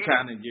figured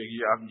it.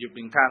 You've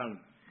been kind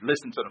of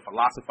listening to the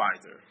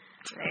philosophizer.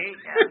 There you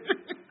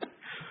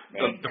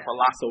go. The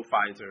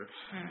philosophizer,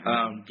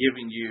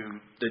 giving you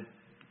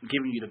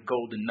the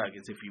golden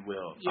nuggets, if you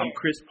will. Yes.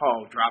 Chris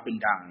Paul dropping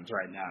dimes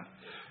right now.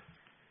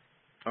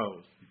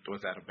 Oh,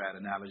 was that a bad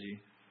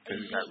analogy?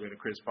 Because you got rid of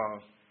Chris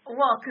Paul?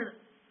 Well, because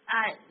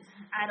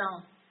I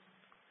don't.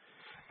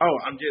 Oh,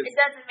 I'm just. It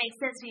doesn't make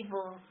sense,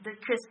 people. Did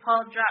Chris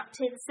Paul drop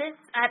 10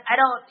 cents? I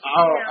don't.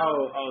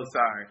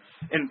 Sorry.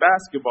 In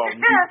basketball,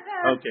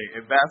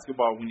 in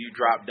basketball, when you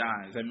drop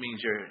dimes, that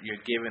means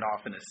you're giving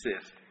off an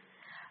assist.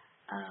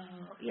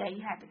 Oh, yeah, you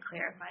had to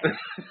clarify that.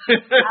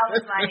 I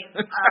was like,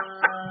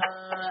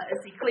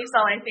 see, Khalif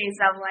saw my face.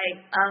 I'm like,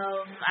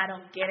 I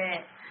don't get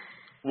it.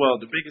 Well,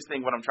 the biggest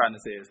thing, what I'm trying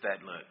to say is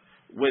that, look,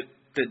 with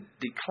the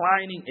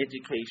declining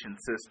education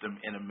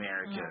system in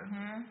America,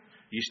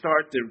 you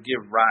start to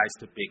give rise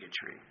to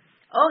bigotry.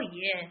 Oh,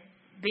 yeah.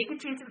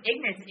 Bigotry and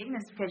ignorance.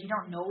 Ignorance because you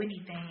don't know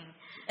anything.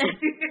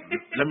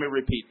 Let me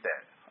repeat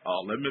that.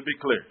 Let me be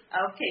clear.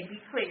 Okay,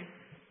 be clear.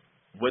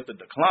 With the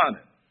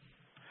declining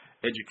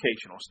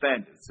educational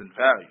standards and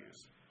values,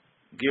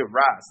 give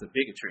rise to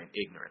bigotry and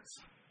ignorance.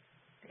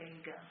 There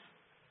you go.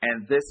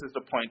 And this is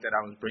the point that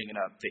I was bringing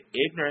up. The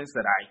ignorance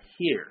that I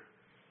hear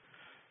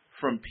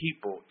from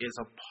people is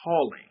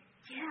appalling.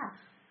 Yeah.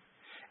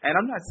 And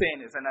I'm not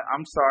saying this, and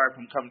I'm sorry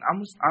if I'm coming.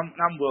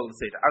 I'm willing to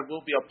say that I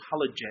will be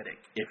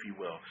apologetic, if you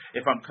will,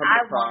 if I'm coming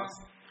across.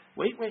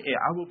 Wait.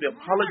 I will be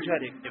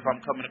apologetic if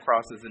I'm coming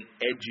across as an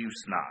edu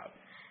snob.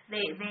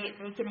 They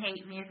can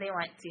hate me if they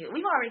want to.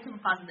 We've already come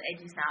across as an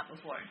edgy snob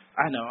before.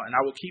 I know, and I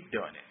will keep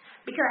doing it.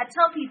 Because I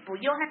tell people,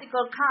 you don't have to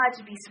go to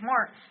college to be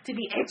smart, to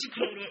be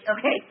educated,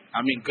 okay? I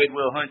mean, Good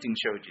Will Hunting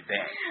showed you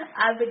that.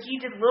 But you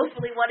just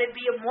willfully want to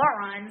be a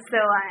moron, so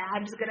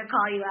I'm just going to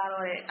call you out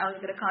on it. I was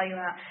going to call you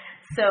out.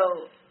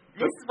 So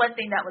this is one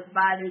thing that was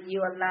bothering you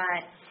a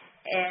lot,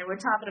 and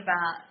we're talking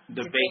about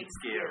debate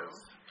skills.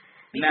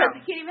 Because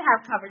we can't even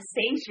have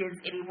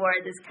conversations anymore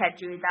in this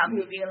country without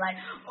people being like,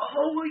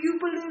 oh, well, you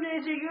believe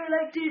this and you're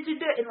like this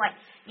and that.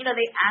 And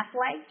they act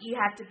like you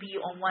have to be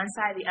on one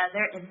side or the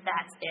other, and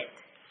that's it.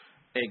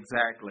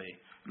 Exactly.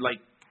 Like,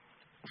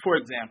 for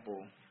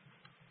example,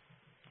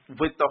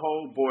 with the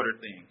whole border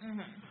thing,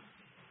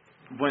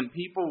 when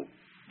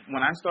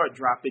I start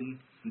dropping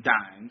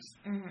dimes,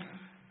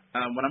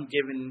 when I'm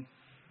giving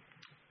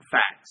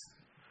facts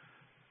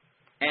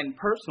and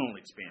personal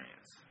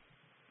experience,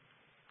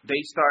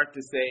 they start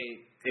to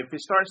say, if it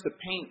starts to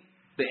paint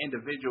the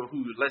individual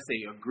who, let's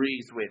say,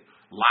 agrees with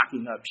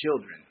locking up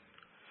children,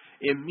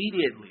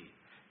 immediately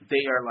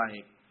they are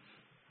like,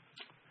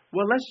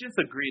 well, let's just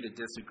agree to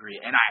disagree.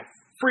 And I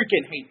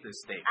freaking hate this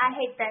statement. I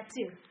hate that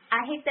too.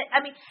 I hate that.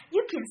 I mean,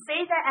 you can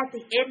say that at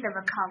the end of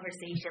a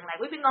conversation. Like,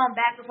 we've been going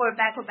back and forth,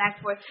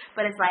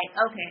 but it's like,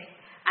 okay,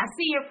 I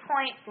see your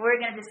point. We're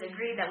going to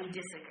disagree that we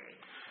disagree.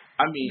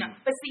 I mean. No.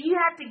 But see, you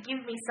have to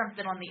give me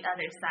something on the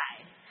other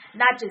side.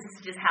 Not just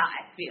how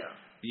I feel.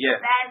 Yeah.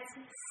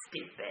 That's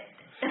stupid.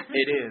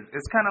 It is.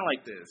 It's kind of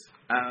like this.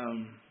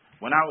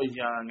 When I was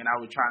young and I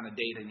was trying to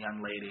date a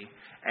young lady,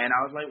 and I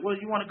was like, well,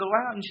 you want to go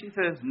out? And she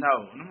says,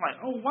 no. And I'm like,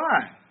 oh,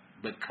 why?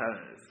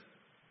 Because.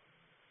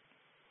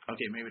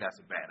 Okay, maybe that's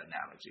a bad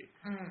analogy.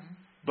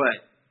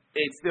 But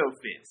it still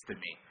fits to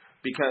me.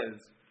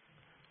 Because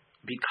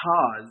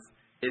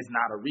is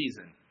not a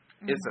reason.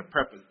 It's a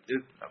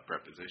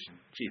preposition.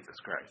 Jesus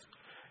Christ.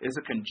 It's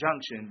a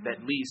conjunction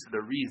that leads to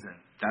the reason.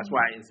 That's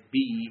why it's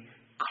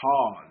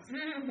because.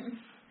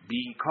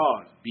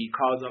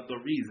 Because of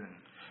the reason.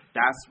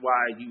 That's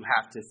why you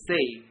have to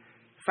say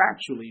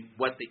factually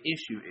what the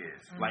issue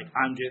is. Like,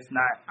 I'm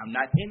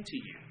not into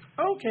you.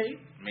 Okay,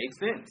 makes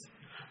sense.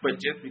 But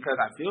just because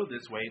I feel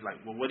this way, like,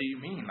 well, what do you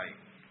mean? Like,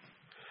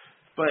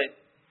 but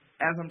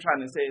as I'm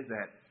trying to say is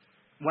that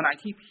when I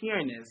keep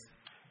hearing this,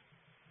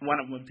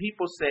 when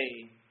people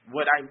say,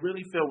 what I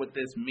really feel what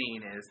this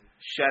mean is,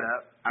 shut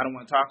up, I don't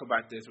want to talk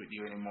about this with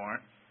you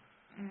anymore.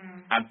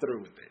 I'm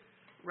through with it.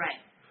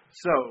 Right.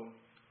 So,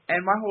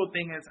 and my whole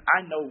thing is,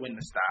 I know when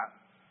to stop.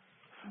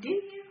 Do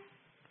you?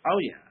 Oh,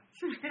 yeah.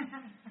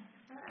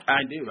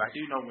 I do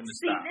know when to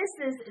stop.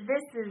 See,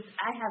 this is,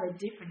 I have a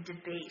different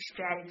debate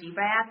strategy,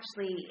 but I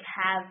actually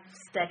have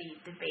studied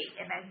debate,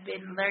 and I've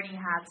been learning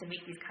how to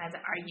make these kinds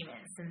of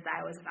arguments since I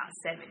was about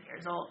 7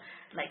 years old,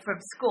 like from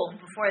school, and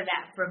before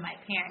that from my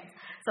parents.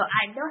 So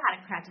I know how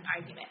to craft an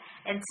argument.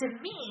 And to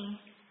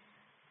me,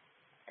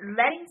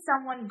 letting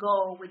someone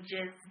go with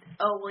just,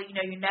 oh, well,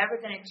 you're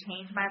never going to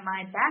change my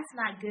mind, that's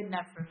not good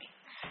enough for me.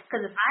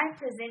 Because if I'm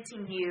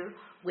presenting you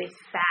with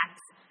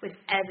facts, with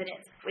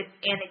evidence, with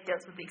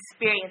anecdotes, with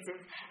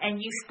experiences,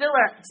 and you still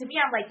are, to me,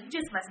 I'm like, you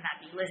just must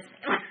not be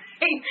listening.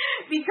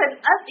 Because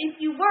if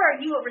you were,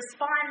 you would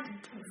respond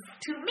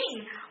to me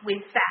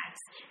with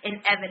facts and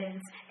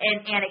evidence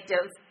and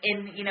anecdotes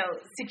and,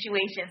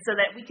 situations so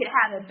that we could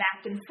have a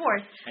back and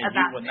forth and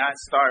about you will not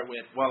start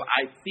with, well,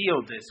 I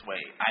feel this way.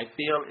 I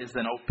feel is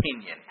an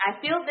opinion. I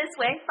feel this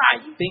way.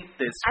 Fine. I think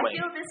this way. I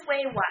feel this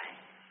way. Why?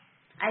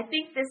 I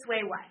think this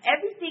way. Why?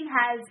 Everything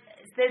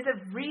there's a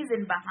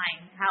reason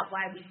behind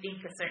why we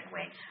think a certain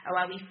way or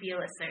why we feel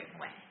a certain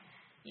way,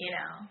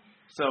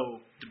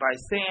 So by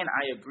saying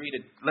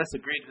let's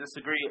agree to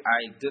disagree,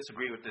 I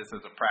disagree with this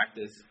as a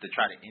practice to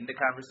try to end the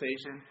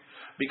conversation,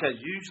 because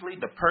usually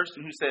the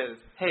person who says,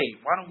 hey,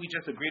 why don't we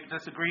just agree to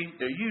disagree,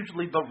 they're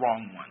usually the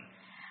wrong one.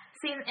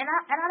 See, and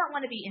I don't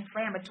want to be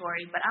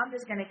inflammatory, but I'm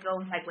just going to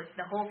go with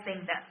the whole thing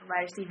that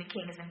writer Stephen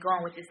King has been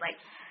going with is like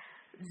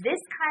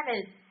this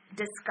kind of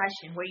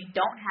discussion where you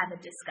don't have a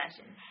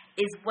discussion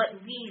is what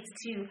leads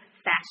to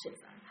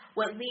fascism,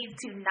 what leads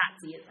to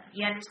Nazism.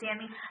 You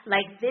understand me?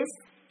 Like, this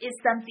is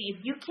something,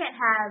 if you can't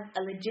have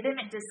a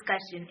legitimate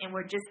discussion and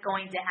we're just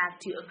going to have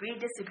to agree,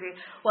 disagree,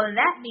 well, then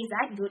that means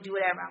I can go do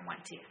whatever I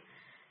want to.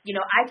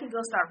 I can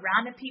go start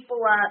rounding people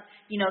up,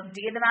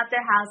 digging them out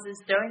their houses,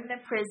 throwing them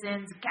in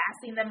prisons,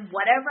 gassing them,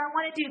 whatever I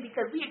want to do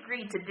because we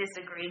agreed to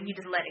disagree and you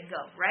just let it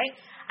go, right?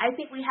 I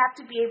think we have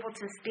to be able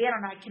to stand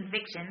on our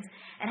convictions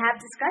and have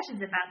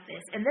discussions about this.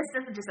 And this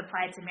doesn't just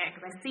apply to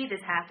America, because I see this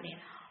happening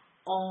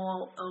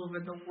all over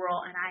the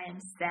world, and I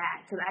am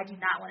sad because I do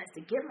not want us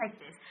to get like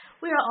this.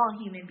 We are all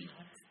human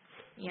beings,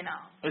 and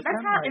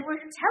we're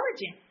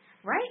intelligent,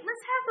 right?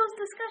 Let's have those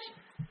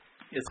discussions.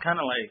 It's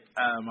kind of like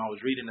I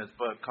was reading this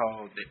book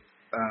called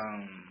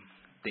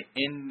The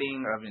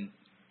Ending of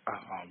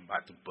I'm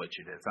about to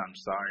butcher this. I'm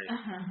sorry.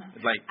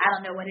 It's like, I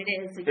don't know what it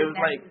is. So it was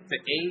like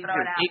The Age of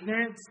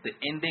Ignorance, The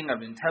Ending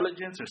of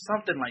Intelligence, or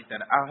something like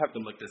that. I'll have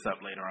to look this up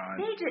later on.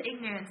 The Age of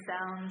Ignorance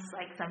sounds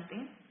like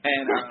something.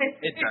 And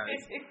it does.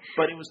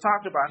 But it was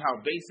talked about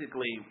how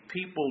basically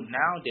people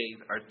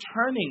nowadays are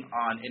turning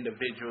on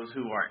individuals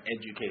who are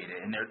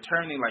educated, and they're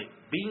turning, like,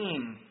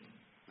 being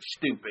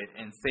stupid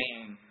and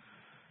saying,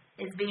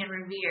 it's being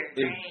revered,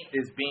 right?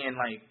 It's being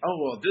like, oh,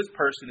 well, this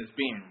person is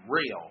being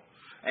real.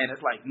 And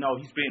it's like, no,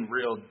 he's being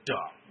real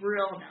dumb.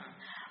 Real dumb.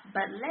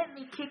 But let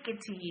me kick it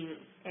to you,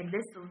 and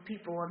this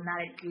people will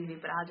not agree with me,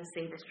 but I'll just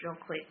say this real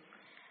quick.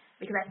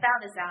 Because I found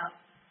this out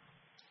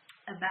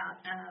about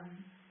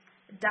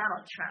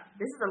Donald Trump.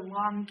 This is a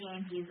long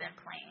game he's been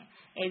playing.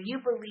 If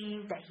you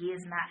believe that he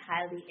is not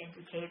highly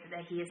educated,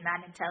 that he is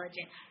not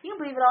intelligent, you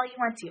can believe it all you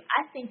want to.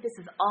 I think this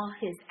is all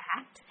his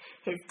act,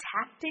 his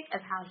tactic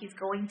of how he's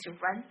going to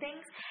run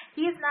things.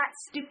 He is not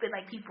stupid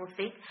like people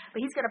think,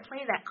 but he's going to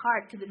play that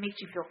card because it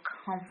makes you feel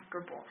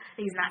comfortable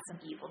that he's not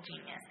some evil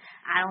genius.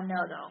 I don't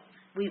know, though.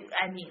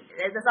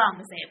 That's all I'm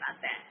going to say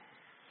about that.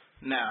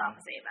 Now, I'm going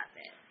to say about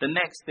that. The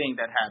next thing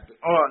that happened,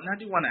 and I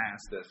do want to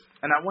ask this,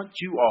 and I want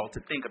you all to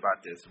think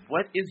about this.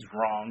 What is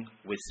wrong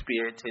with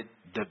spirited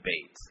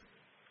debates?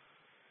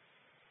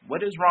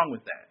 What is wrong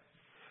with that?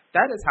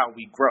 That is how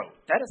we grow.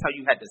 That is how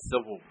you had the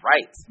civil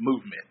rights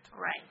movement.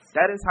 Right.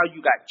 That is how you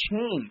got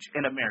change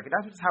in America.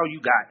 That is how you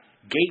got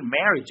gay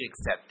marriage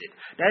accepted.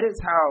 That is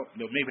how,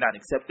 maybe not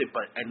accepted,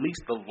 but at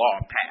least the law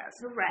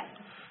passed. Right.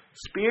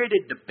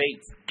 Spirited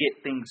debates get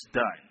things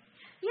done.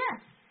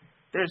 Yeah.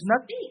 There's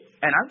nothing,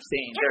 and I'm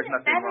saying there's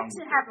nothing wrong with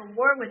it. Better to have a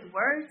war with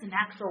words than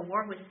actual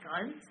war with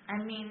guns. I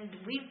mean,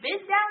 we've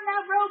been down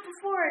that road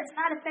before. It's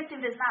not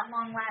effective. It's not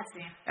long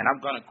lasting. And I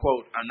am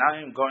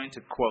going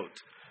to quote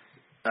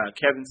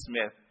Kevin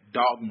Smith,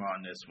 Dogma,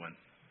 on this one.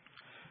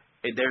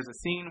 There's a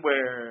scene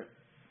where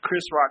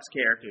Chris Rock's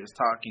character is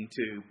talking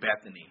to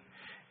Bethany,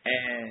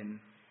 and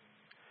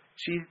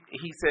he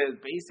says,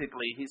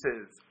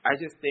 I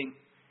just think,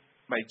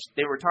 like,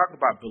 they were talking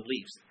about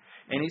beliefs.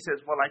 And he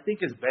says, well, I think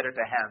it's better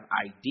to have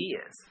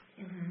ideas.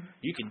 Mm-hmm.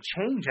 You can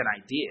change an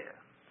idea,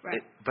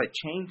 right. But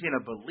changing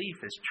a belief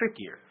is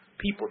trickier.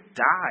 People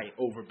die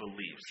over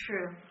beliefs.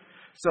 True.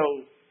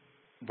 So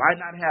why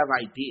not have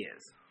ideas?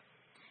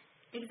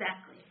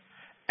 Exactly.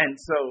 And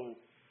so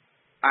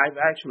I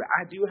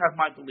do have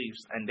my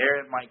beliefs, and they're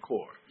at my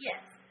core.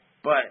 Yes.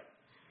 But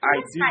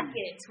let's not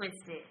get it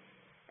twisted.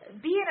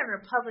 Being a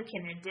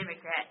Republican or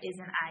Democrat is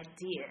an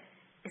idea.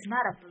 It's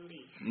not a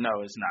belief. No,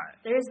 it's not.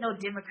 There is no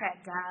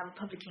Democrat guy,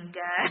 Republican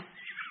guy.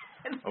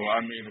 Well, I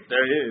mean, if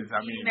there is,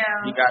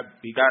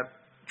 he got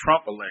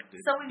Trump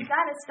elected. So we've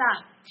got to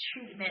stop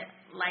treating it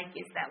like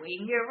it's that way.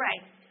 And you're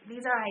right.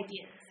 These are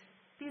ideas.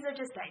 These are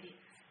just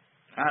ideas.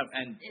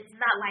 And it's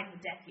not life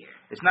or death here.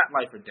 It's not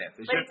life or death.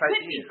 It's but just it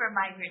could ideas. be for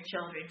migrant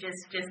children,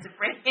 just to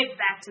bring it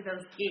back to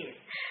those kids.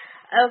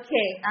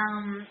 Okay.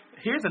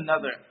 Here's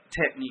another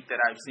technique that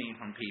I've seen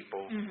from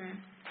people.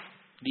 Mm-hmm.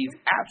 These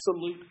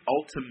absolute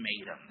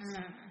ultimatums.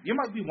 Mm-hmm. You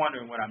might be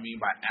wondering what I mean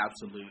by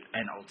absolute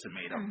and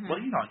ultimatum. Mm-hmm. Well,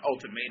 an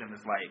ultimatum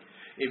is like,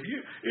 if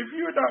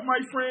you're not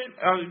my friend,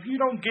 if you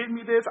don't give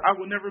me this, I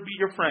will never be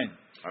your friend.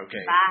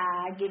 Okay.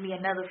 Bye. Give me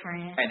another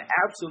friend. An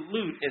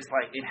absolute is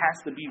like it has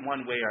to be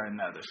one way or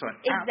another. So an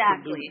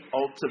absolute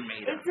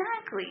ultimatum.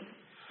 Exactly.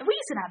 We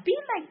used to not be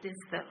like this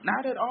though.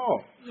 Not at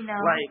all.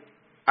 Like,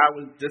 I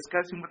was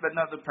discussing with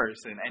another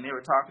person, and they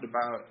were talking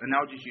about, and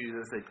I'll just use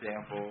this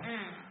example.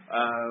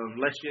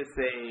 Let's just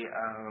say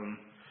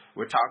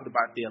we're talking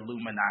about the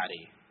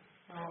Illuminati.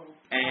 Oh.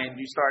 And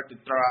you start to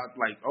throw out,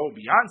 like,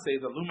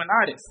 Beyonce's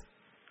Illuminatis.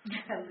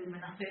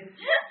 Illuminatis.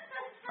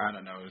 I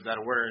don't know. Is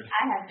that a word?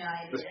 I have no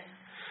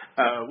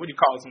idea. What do you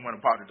call someone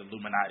a part of the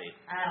Illuminati?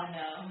 I don't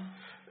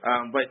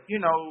know. But,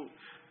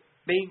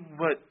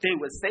 they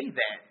would say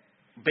that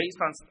based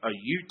on a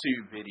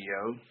YouTube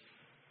video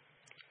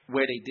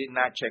where they did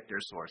not check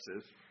their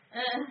sources.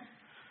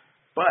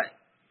 But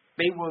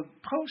they will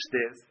post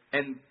this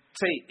and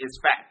say it's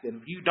fact.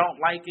 And if you don't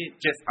like it,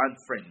 just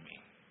unfriend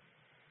me.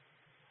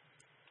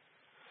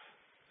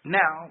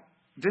 Now,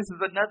 this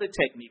is another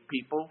technique,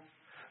 people,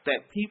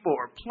 that people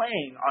are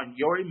playing on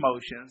your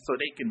emotions so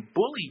they can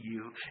bully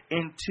you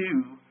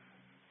into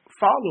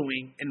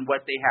following in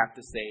what they have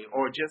to say,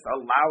 or just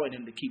allowing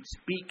them to keep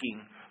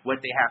speaking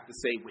what they have to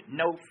say with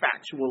no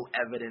factual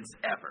evidence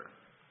ever.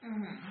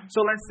 Mm-hmm.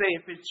 So let's say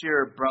if it's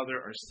your brother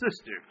or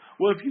sister.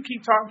 Well, if you keep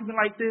talking to me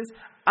like this,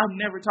 I'm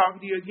never talking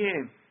to you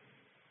again.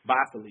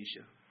 Bye,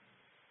 Felicia.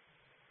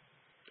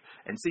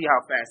 And see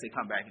how fast they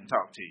come back and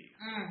talk to you.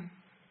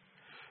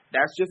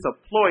 That's just a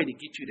ploy to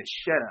get you to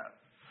shut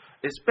up.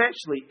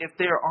 Especially if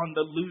they're on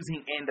the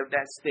losing end of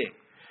that stick.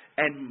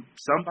 And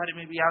somebody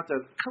may be out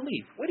there,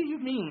 Khalif, what do you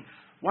mean?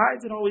 Why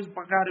is it always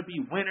got to be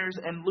winners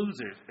and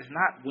losers? It's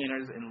not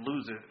winners and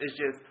losers. It's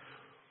just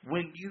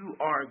when you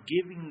are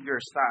giving your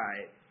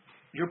side,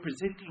 you're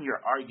presenting your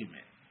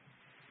argument.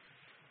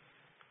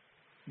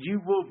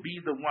 You will be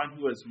the one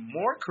who is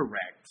more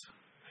correct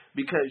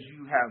because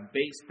you have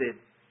based it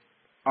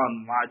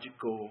on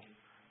logical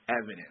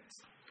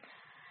evidence.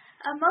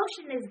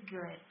 Emotion is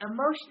good.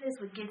 Emotion is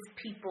what gets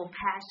people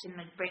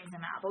passion and brings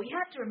them out. But you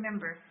have to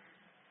remember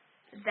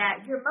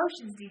that your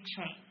emotions do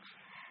change.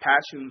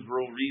 Passions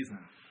rule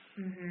reason.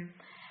 Mm-hmm.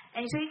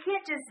 And so you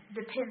can't just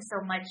depend so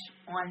much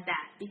on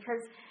that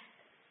because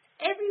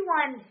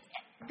everyone,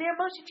 their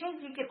emotion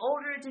changes. You get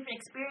older, different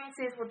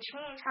experiences will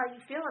change how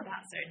you feel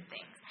about certain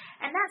things.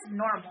 And that's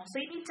normal.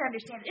 So you need to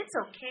understand it's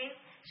okay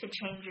to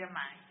change your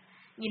mind.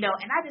 And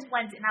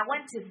I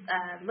wanted to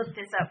look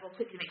this up real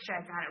quickly to make sure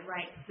I got it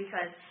right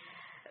because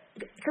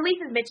Khalif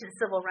has mentioned the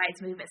civil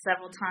rights movement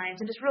several times.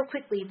 And just real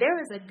quickly, there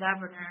was a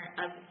governor,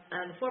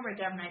 the former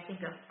governor, I think,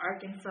 of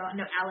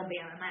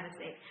Alabama, I might have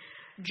said,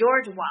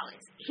 George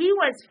Wallace. He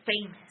was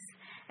famous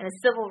in the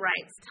civil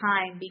rights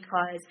time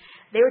because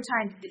they were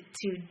trying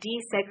to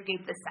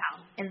desegregate the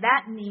South. And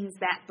that means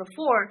that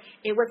before,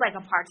 it was like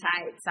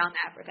apartheid South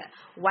Africa.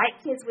 White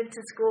kids went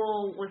to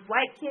school with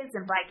white kids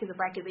and black kids with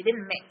black kids. They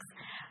didn't mix.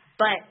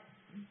 But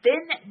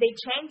then they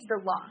changed the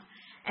law.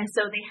 And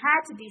so they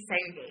had to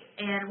desegregate.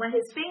 And one of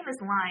his famous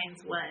lines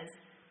was,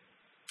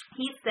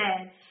 he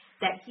said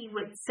that he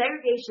would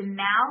segregation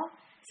now,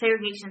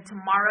 segregation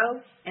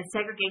tomorrow, and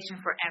segregation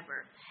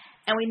forever.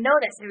 And we know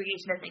that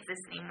segregation doesn't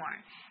exist anymore.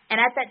 And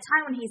at that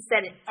time when he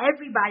said it,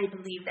 everybody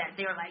believed that.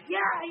 They were like,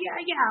 yeah,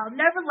 I'll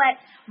never let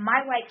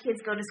my white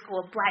kids go to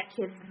school with black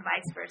kids and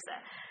vice versa.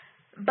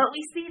 But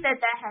we see that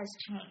has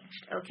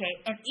changed, okay?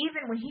 And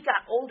even when he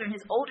got older, in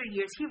his older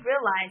years, he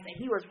realized that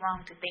he was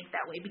wrong to think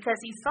that way, because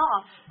he saw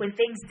when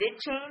things did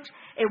change,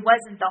 it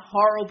wasn't the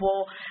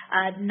horrible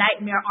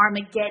nightmare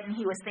Armageddon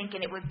he was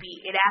thinking it would be.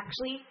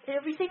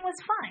 Everything was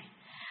fine.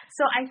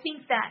 So I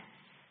think that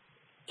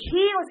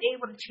he was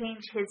able to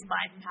change his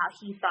mind from how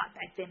he thought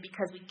back then,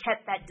 because we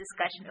kept that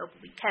discussion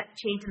open. We kept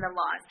changing the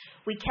laws.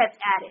 We kept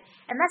at it.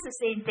 And that's the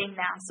same thing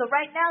now. So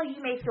right now you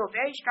may feel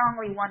very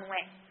strongly one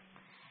way.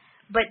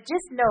 But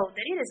just know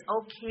that it is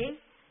okay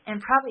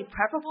and probably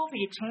preferable for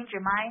you to change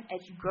your mind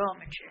as you grow and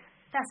mature.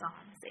 That's all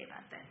I'm going to say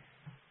about that.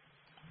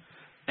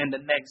 And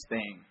the next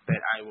thing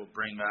that I will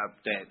bring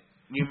up that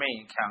you may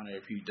encounter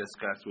if you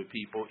discuss with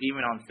people,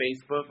 even on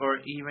Facebook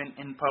or even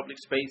in public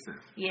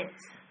spaces. Yes.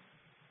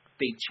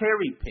 They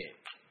cherry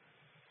pick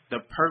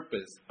the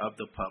purpose of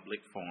the public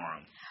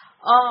forum.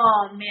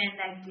 Oh, man,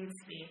 that gets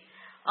me.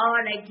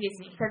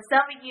 Because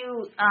some of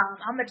you,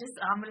 I'm gonna just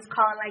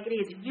call it like it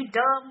is. If you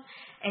dumb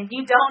and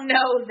you don't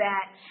know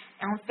that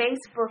on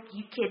Facebook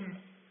you can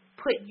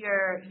put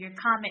your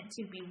comment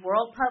to be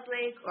world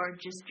public or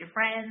just your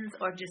friends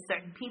or just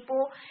certain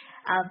people,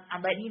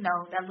 I'm letting you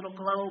know that little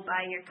glow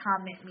by your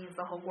comment means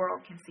the whole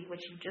world can see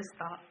what you just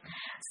thought.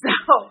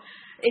 So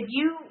if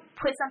you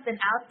put something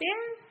out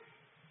there,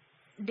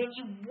 then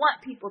you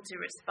want people to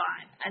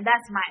respond, and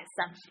that's my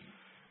assumption.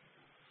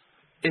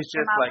 It's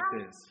just like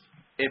this.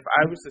 If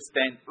I was to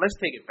let's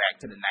take it back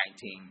to the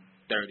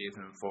 1930s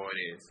and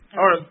 40s. Okay.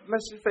 Or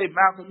let's just say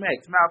Malcolm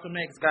X. Malcolm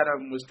X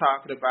was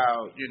talking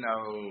about,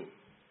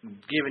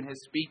 giving his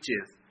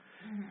speeches.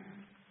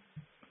 Mm-hmm.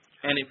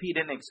 And if he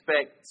didn't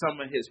expect some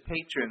of his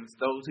patrons,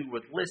 those who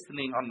were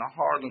listening on the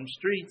Harlem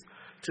streets,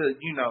 to,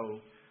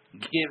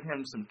 give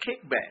him some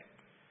kickback.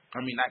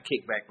 I mean, not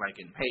kickback like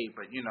in pay,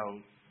 but,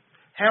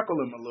 heckle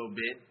him a little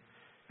bit.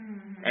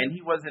 Mm-hmm. And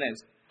he wasn't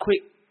as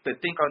quick to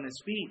think on his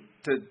feet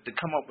to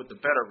come up with a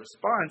better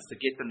response to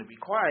get them to be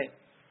quiet,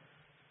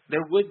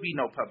 there would be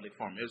no public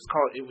forum. It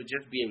would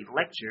just be a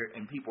lecture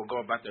and people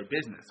go about their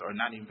business or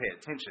not even pay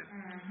attention.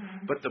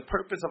 Mm-hmm. But the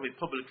purpose of a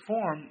public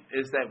forum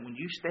is that when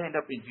you stand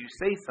up and you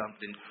say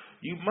something,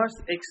 you must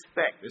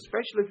expect,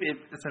 especially if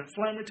it's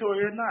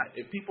inflammatory or not,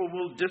 if people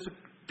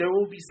there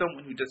will be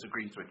someone who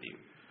disagrees with you.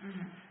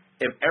 Mm-hmm.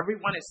 If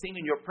everyone is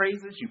singing your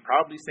praises, you're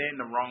probably saying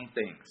the wrong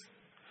things.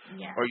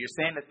 Yeah. Or you're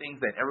saying the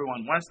things that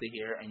everyone wants to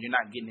hear and you're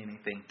not getting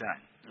anything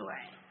done.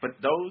 Right. But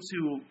those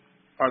who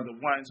are the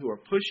ones who are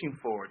pushing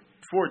for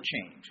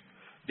change,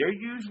 they're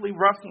usually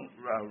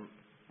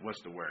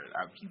what's the word?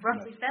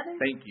 Roughly feathered?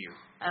 Thank you.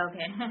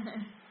 Okay.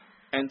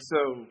 And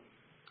so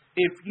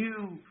if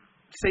you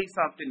say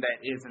something that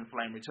is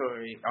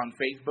inflammatory on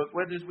Facebook,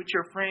 whether it's with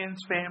your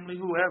friends,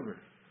 family, whoever,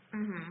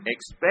 mm-hmm.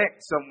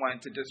 expect someone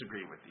to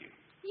disagree with you.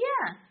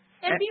 Yeah.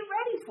 And be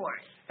ready for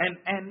it.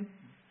 And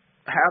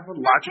have a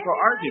logical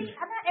argument.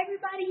 Not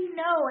everybody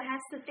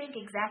has to think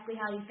exactly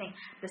how you think.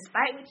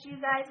 Despite what you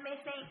guys may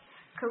think,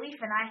 Khalif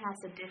and I have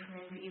some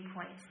different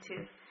viewpoints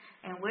too.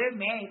 And we're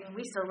married and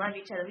we still love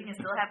each other. We can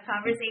still have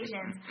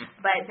conversations.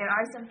 But there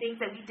are some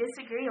things that we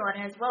disagree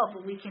on as well.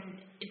 But we can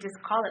just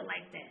call it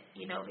like that.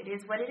 It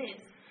is what it is.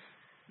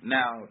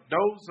 Now,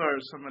 those are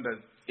some of the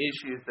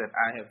issues that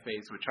I have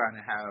faced with trying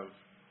to have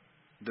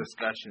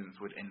discussions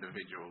with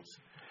individuals.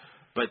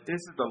 But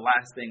this is the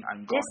last thing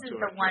I'm going to address. This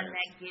is the one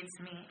that gets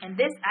me. And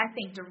this, I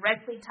think,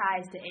 directly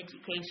ties to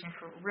education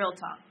for real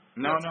talk.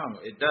 No,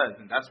 it does.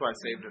 And that's why I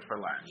saved it for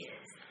last.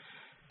 Yes.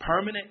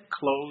 Permanent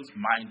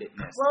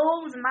closed-mindedness.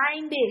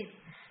 Closed-minded.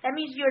 That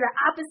means you're the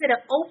opposite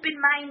of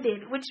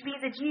open-minded, which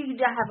means that you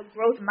don't have a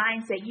growth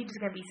mindset. You're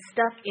just going to be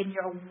stuck in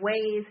your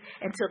ways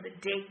until the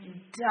day you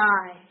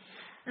die.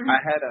 I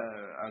had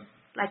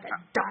like a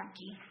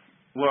donkey.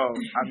 Well,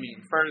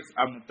 first,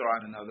 I'm going to throw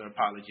out another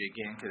apology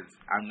again because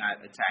I'm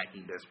not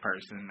attacking this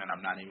person, and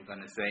I'm not even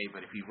going to say,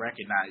 but if you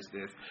recognize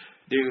this,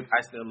 dude,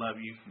 I still love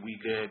you. We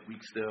good. We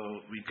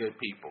good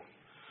people.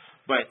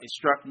 But it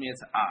struck me as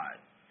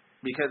odd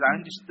because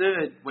I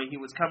understood where he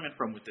was coming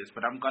from with this,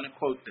 but I'm going to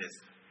quote this.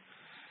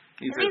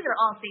 These are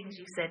all things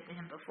you said to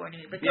him before,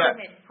 but go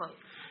ahead and quote.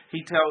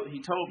 He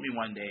told me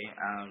one day,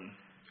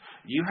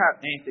 you have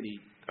Anthony,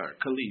 or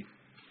Khalif,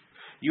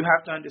 you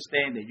have to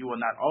understand that you will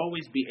not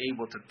always be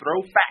able to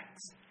throw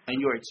facts and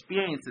your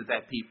experiences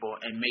at people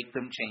and make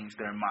them change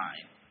their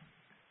mind.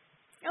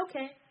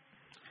 Okay.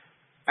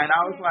 And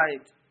I was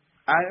like,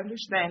 I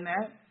understand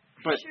that,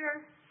 but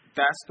sure.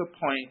 That's the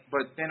point.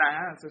 But then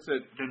I asked, I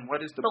said, then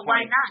what is the point? But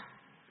why not?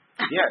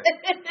 Yes.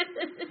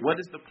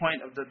 What is the point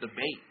of the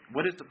debate?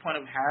 What is the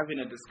point of having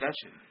a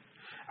discussion?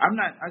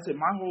 I said,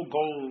 my whole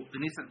goal,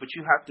 and he said, but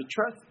you have to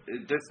trust,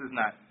 this is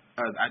not,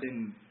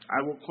 I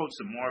will quote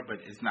some more,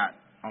 but it's not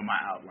on my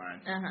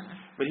outline. Uh-huh.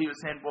 But he was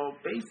saying, well,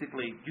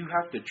 basically, you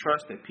have to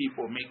trust that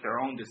people make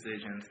their own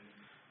decisions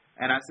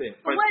And I said,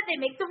 but what? They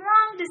make the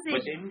wrong decision.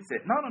 But then he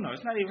said, no,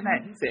 it's not even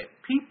that. He said,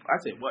 people. I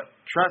said, what?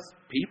 Trust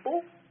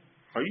people?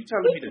 Are you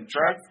telling me to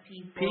trust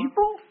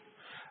people?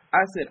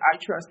 I said,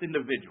 I trust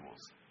individuals.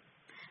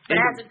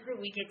 But as a group,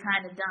 we get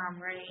kind of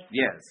dumb, right?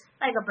 Yes.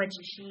 Like a bunch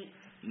of sheep.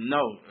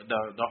 No,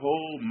 the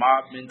whole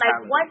mob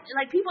mentality.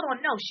 Like people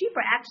don't know. Sheep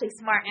are actually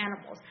smart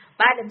animals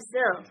by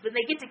themselves. When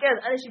they get together,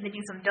 other sheep, they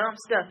do some dumb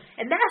stuff.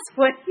 And that's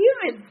what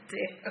humans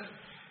do.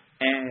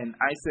 And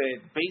I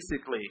said,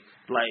 basically,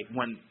 like,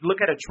 look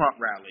at a Trump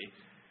rally,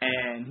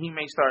 and he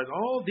may start,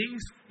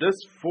 this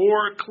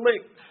four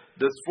members.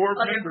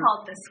 They're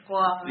called the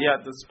squad.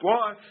 Yeah, the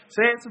squad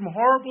saying some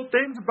horrible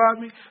things about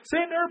me.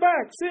 Send her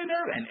back.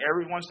 And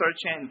everyone starts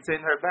chanting,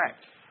 send her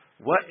back.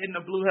 What in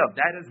the blue hell?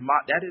 That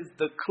is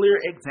the clear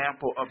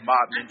example of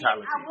mob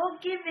mentality. I will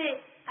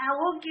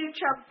give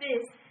Trump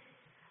this.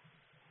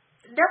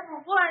 Number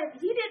one,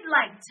 he didn't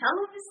tell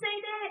him to say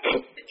that,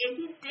 and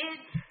he did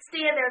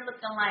stand there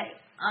looking like,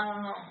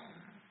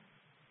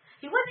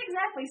 he wasn't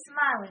exactly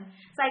smiling.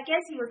 So I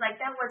guess he was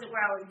like, that wasn't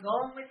where I was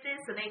going with this.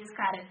 So they just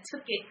kind of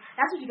took it.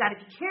 That's what you got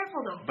to be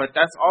careful though. But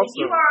that's also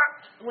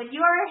when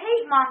you are a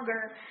hate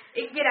monger,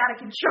 it can get out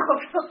of control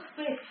real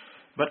quick.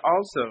 But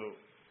also.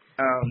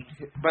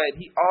 But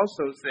he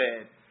also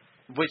said,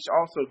 which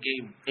also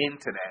gave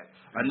into that,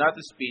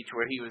 another speech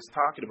where he was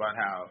talking about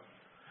how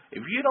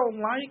if you don't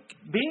like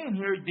being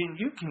here, then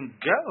you can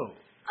go.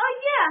 Oh,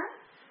 yeah.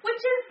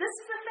 This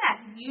is a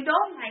fact. You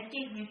don't like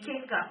it, you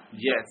can go.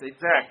 Yes,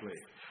 exactly.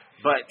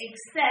 But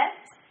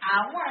except,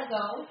 I want to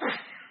go.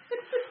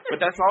 But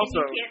that's also.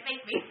 And you can't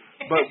make me.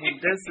 But when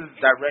this is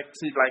direct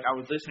to, I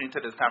was listening to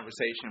this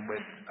conversation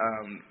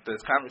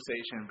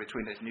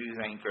between this news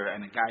anchor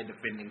and a guy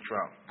defending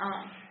Trump.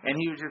 And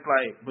he was just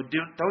like, but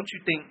don't you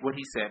think what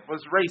he said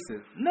was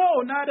racist?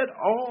 No, not at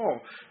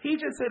all. He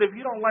just said, if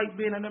you don't like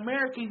being an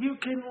American, you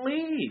can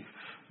leave.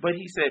 But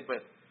he said,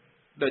 but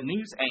the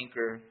news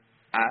anchor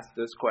asked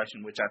this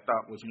question, which I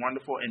thought was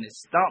wonderful, and it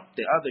stumped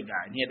the other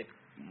guy, and he had to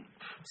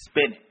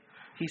spin it.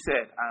 He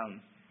said,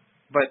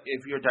 but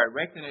if you're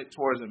directing it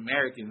towards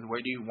Americans,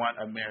 where do you want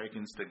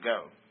Americans to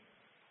go?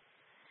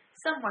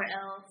 Somewhere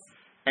else.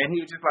 And he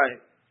was just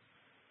like,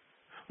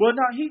 well,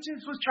 no, he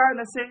just was trying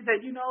to say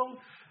that,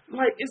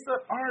 it's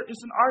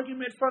an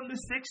argument from the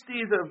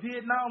 60s, the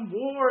Vietnam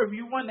War. If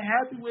you weren't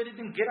happy with it,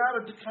 then get out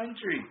of the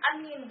country.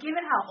 I mean,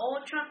 given how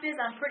old Trump is,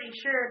 I'm pretty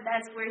sure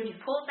that's where he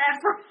pulled that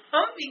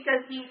from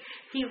because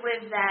he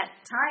lived that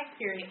time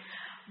period.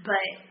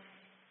 But,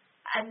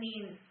 I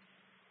mean,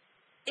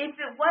 if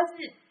it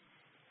wasn't,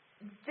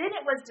 then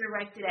it was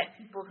directed at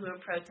people who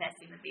were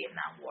protesting the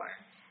Vietnam War.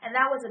 And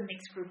that was a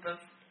mixed group of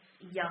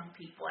young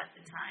people at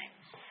the time.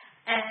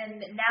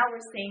 And now we're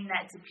saying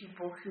that to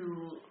people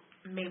who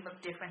may look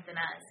different than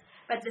us.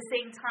 But at the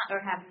same time, or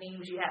have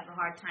names you have a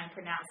hard time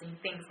pronouncing,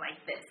 things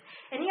like this.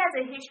 And he has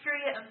a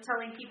history of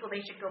telling people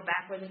they should go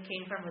back where they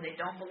came from, where they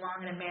don't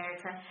belong in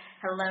America.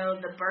 Hello,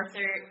 the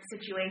birther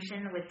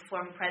situation with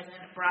former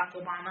President Barack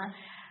Obama.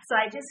 So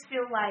I just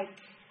feel like,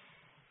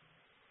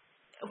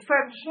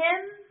 from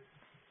him,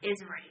 is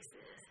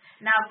racist.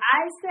 Now, if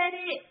I said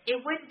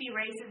it wouldn't be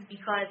racist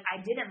because I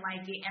didn't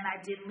like it and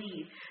I did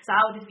leave. So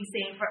I would just be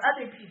saying for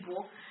other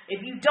people, if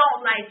you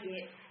don't like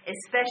it,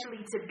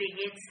 especially to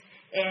bigots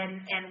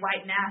and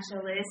white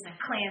nationalists and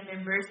Klan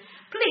members,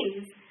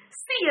 please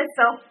see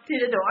yourself to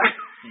the door.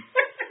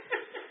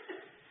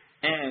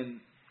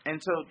 And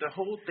so the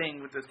whole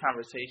thing with this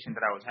conversation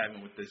that I was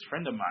having with this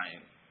friend of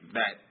mine,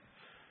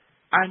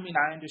 I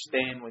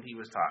understand what he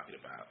was talking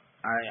about.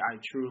 I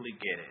truly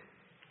get it.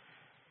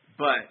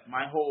 But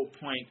my whole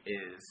point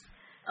is...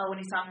 when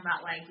he's talking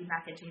about, he's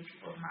not going to change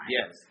people's minds.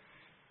 Yes.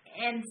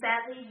 And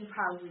sadly, you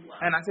probably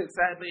won't. And I said,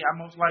 sadly, I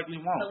most likely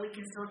won't. But we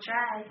can still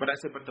try. But I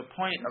said, but the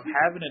point of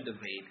having a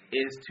debate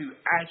is to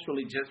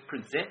actually just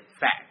present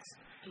facts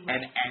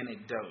and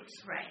anecdotes.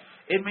 Right.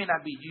 It may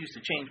not be used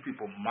to change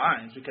people's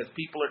minds because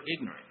people are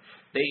ignorant.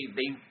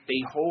 They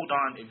hold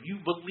on. If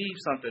you believe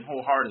something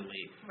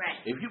wholeheartedly,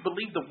 right. If you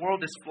believe the world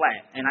is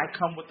flat and I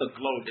come with a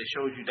globe that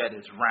shows you that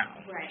it's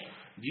round, right.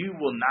 You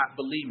will not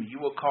believe me. You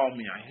will call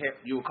me a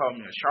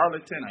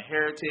charlatan, a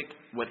heretic,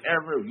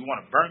 whatever. You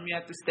want to burn me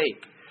at the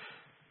stake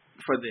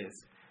for this.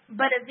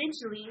 But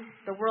eventually,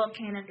 the world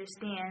can't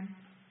understand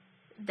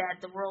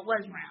that the world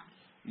was round.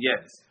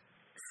 Yes.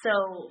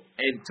 So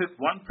it took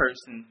one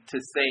person to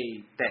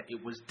say that it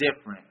was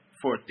different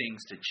for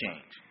things to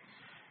change.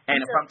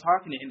 And if I'm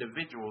talking to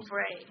individuals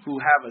right. who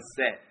have a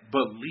set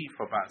belief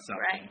about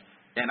something,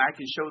 right. and I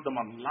can show them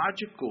a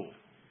logical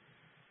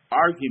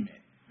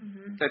argument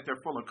that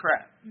they're full of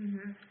crap,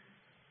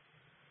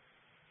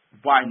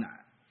 why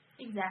not?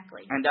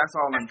 Exactly. And that's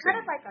all I'm saying. It's kind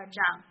of like our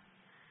job,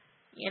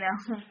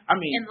 I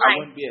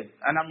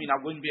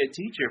wouldn't be a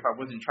teacher if I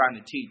wasn't trying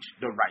to teach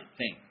the right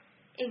thing.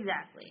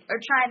 Exactly. Or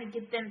trying to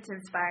get them to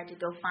inspire to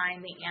go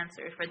find the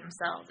answers for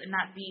themselves and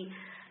not be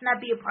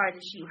a part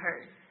of the sheep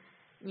herd,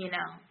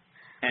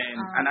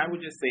 And I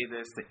would just say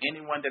this to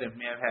anyone that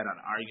may have had an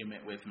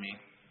argument with me.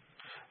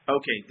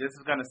 Okay, this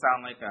is going to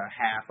sound like a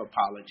half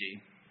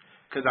apology.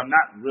 Because I'm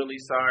not really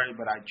sorry,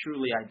 but I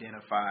truly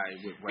identify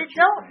with what you're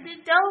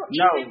saying. Don't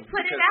even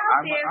put it out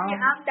there.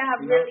 I'm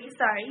not really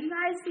sorry. You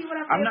guys see what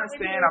I'm not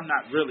saying I'm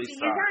not really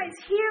sorry. You guys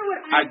hear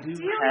what I'm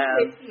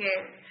dealing with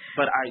here.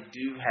 But I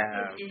do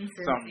have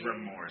some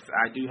remorse.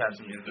 I do have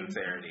some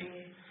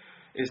insincerity.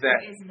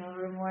 There is no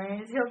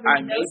remorse. He'll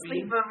be no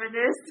sleep over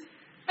this.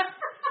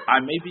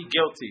 I may be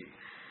guilty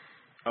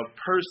of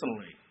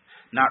personally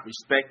not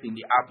respecting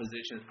the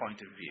opposition's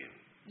point of view.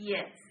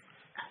 Yes.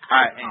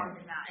 I called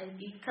him out.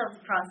 He comes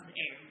across as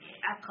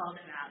arrogant. I called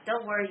him out.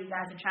 Don't worry, you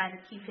guys. I'm trying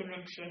to keep him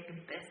in check as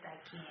best I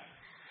can.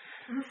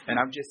 And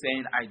I'm just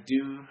saying, I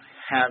do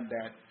have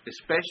that,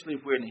 especially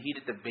if we're in a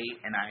heated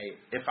debate.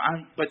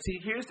 But see,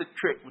 here's the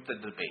trick with the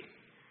debate,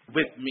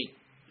 with me.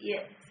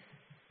 Yes.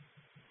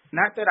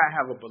 Not that I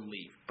have a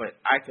belief, but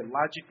I can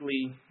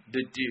logically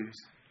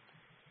deduce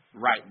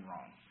right and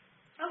wrong.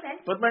 Okay.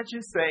 But let's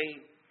just say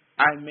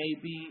I may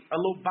be a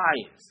little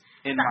biased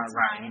in my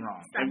right and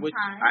wrong, and which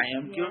I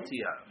am guilty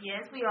of.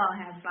 Yes, we all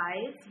have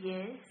bias,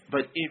 yes.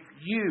 But if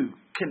you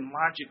can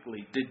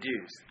logically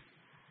deduce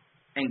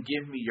and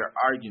give me your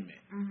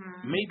argument,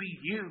 maybe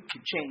you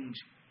could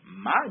change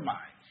my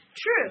mind.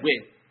 True.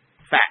 With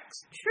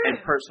facts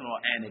and personal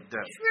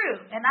anecdotes.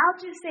 True. And I'll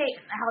just say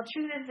how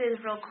true this is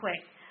real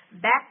quick.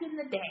 Back in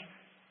the day,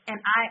 and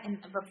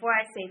before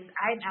I say this,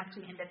 I'm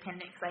actually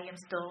independent because I am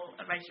still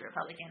a registered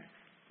Republican,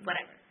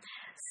 whatever.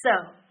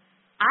 So,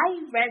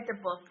 I read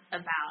the book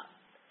about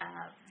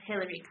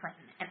Hillary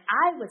Clinton, and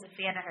I was a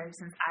fan of her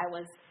since I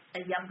was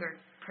a younger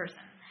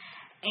person.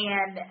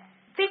 And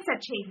things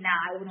have changed now.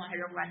 I wouldn't want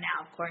her to run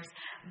now, of course.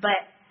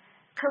 But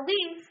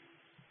Khalif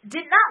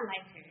did not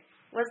like her.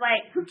 Was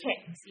like, who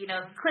cares?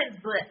 Clinton's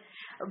blood.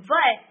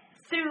 But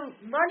through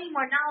learning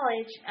more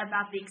knowledge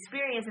about the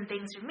experience and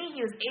things for me,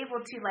 he was able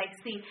to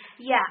see,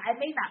 I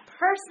may not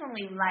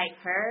personally like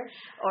her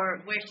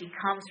or where she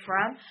comes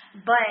from,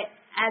 but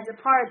as a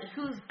part of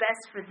who's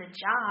best for the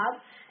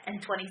job in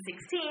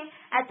 2016,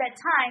 at that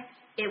time,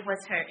 it was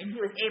her, and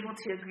he was able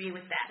to agree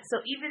with that. So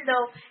even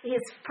though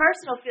his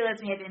personal feelings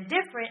may have been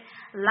different,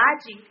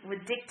 logic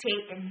would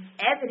dictate and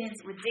evidence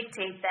would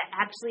dictate that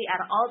actually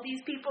out of all these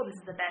people, this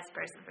is the best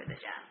person for the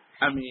job.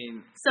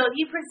 So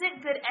you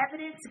present good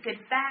evidence, good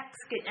facts,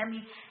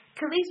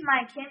 Khalif's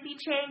mind can be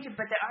changed,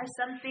 but there are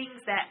some things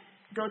that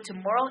go to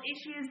moral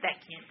issues that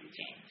can't be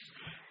changed.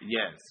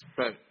 Yes,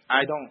 but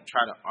I don't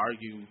try to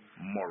argue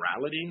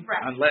morality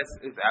unless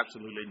it's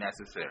absolutely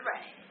necessary.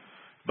 Right.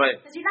 But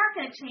because you're not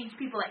going to change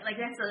people like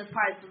that's a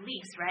part of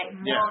beliefs, right?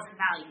 Morals and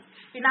values.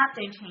 You're not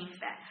going to change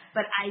that.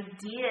 But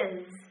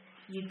ideas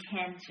you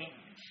can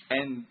change.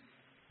 And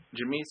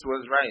Jamise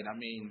was right.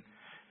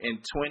 In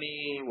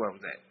 2012?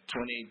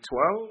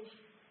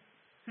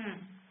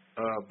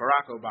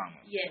 Barack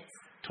Obama. Yes.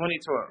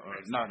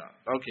 2012. No.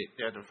 Okay,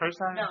 the first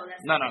time? No,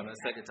 that's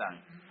the second time.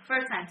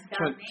 First time,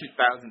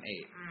 2008.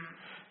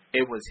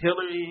 It was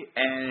Hillary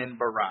and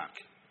Barack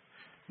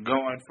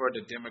going for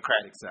the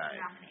Democratic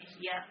side. Nomination,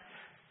 yep.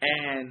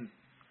 And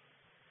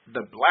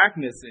the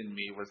blackness in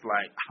me was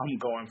like, I'm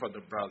going for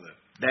the brother.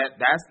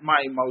 That's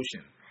my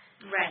emotion.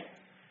 Right.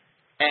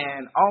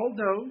 And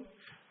although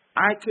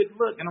I could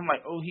look and I'm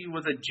like, he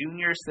was a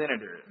junior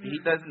senator. He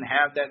doesn't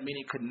have that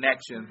many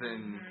connections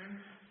on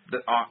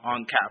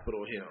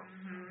Capitol Hill.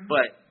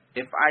 But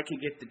if I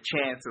could get the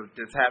chance of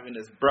just having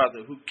this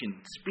brother who can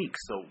speak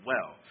so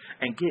well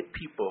and get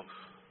people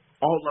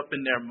all up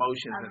in their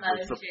emotions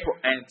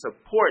and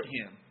support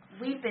him.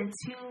 We've been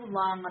too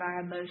long on our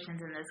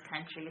emotions in this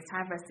country. It's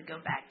time for us to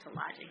go back to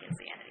logic and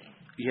sanity.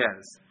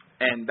 Yes,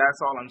 and that's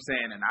all I'm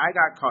saying. And I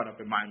got caught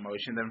up in my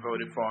emotions and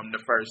voted for him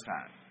the first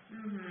time.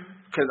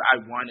 Because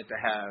I wanted to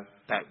have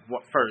that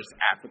first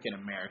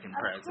African-American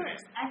president. Of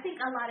course. I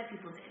think a lot of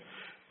people did.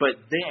 But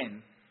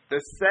then,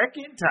 the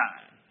second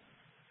time,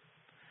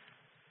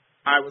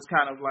 I was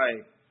kind of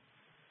like,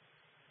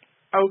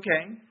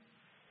 okay.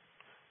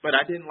 But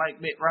I didn't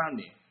like Mitt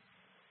Romney.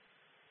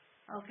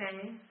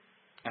 Okay.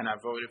 And I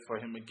voted for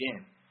him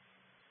again.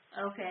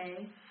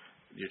 Okay.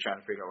 You're trying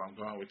to figure out where I'm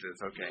going with this,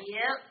 okay?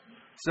 Yep.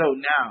 So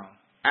now,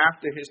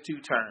 after his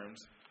 2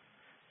 terms,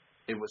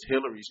 it was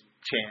Hillary's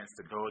chance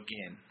to go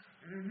again.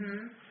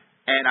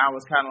 And I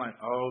was kind of like,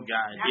 oh,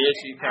 God, here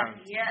she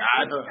comes.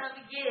 Not her.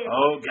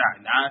 Oh, God,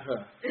 not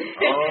her.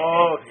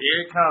 Oh,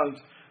 here it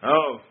comes.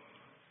 Oh.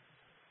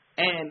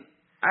 And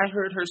I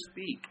heard her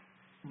speak.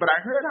 But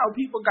I heard how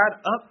people got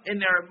up in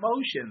their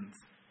emotions.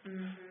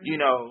 When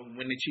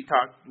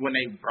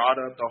they brought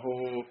up the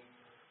whole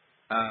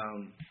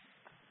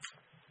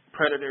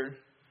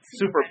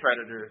super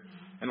predator,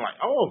 and like,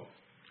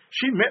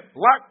 she meant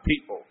black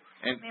people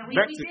and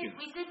Mexicans.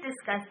 We did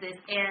discuss this,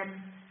 and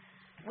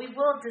we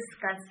will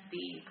discuss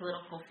the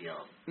political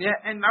field. Yeah,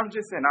 and I'm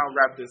just saying, I'll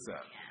wrap this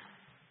up.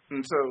 Yeah.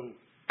 And so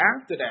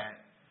after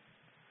that,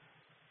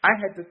 I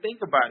had to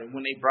think about it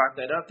when they brought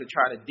that up to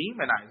try to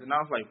demonize it. And I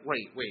was like,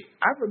 wait,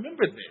 I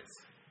remember this.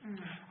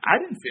 I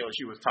didn't feel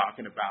she was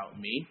talking about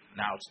me.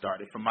 Now it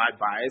started from my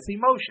biased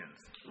emotions.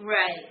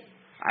 Right.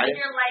 And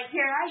you're like,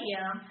 here I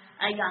am,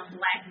 a young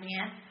black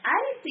man. I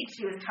didn't think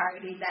she was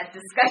targeting that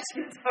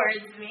discussion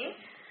towards me.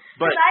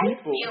 But I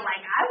didn't feel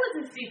like I was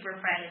a super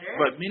predator.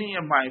 But many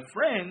of my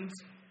friends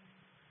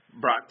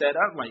brought that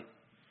up. Like,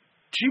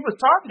 she was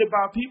talking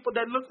about people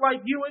that look like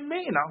you and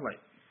me. And I was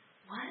like,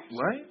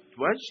 what?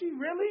 Was she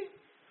really?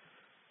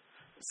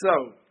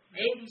 So.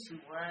 Maybe she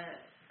was.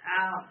 I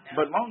don't know.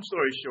 But long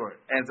story short,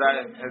 as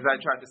I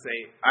tried to say,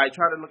 I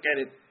try to look at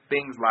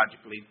things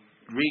logically,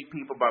 read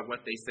people by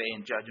what they say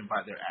and judge them by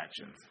their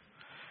actions.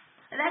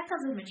 And that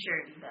comes with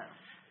maturity, though.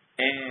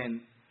 And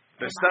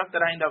the stuff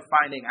that I end up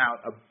finding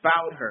out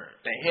about her,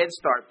 the Head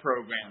Start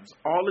programs,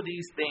 all of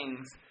these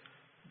things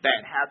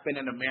that happen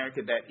in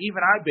America that even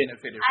I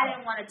benefited from. I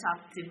didn't want to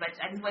talk too much.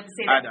 I just wanted to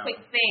say that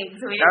quick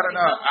thing. So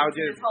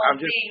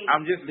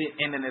I'm just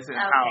ending this in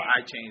how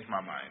I changed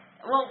my mind.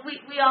 Well, we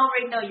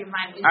already know your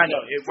mind was changed. I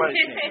know, it was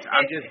changed.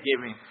 I'm just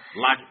giving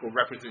logical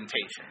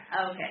representation.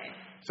 Okay.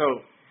 So,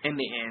 in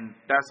the end,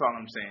 that's all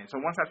I'm saying. So,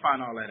 once I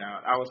found all that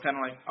out, I was kind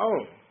of like,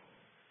 oh,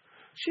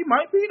 she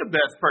might be the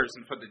best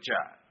person for the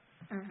job.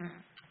 Mm-hmm.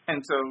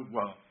 And so,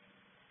 well,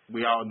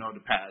 we all know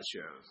the past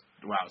shows.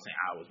 Well, I was saying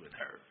I was with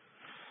her.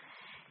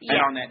 Yeah.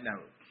 And on that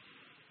note.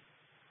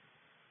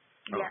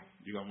 Oh,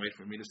 you going to wait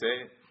for me to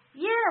say it?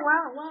 Yeah,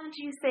 why don't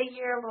you say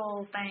your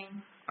little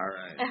thing? All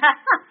right.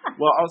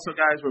 Well, also,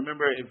 guys,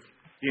 remember, if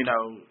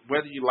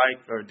whether you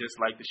like or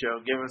dislike the show,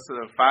 give us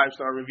a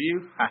 5-star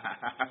review.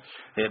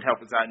 It'd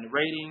help us out in the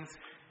ratings.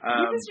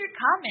 Leave us your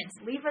comments.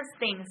 Leave us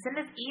things. Send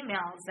us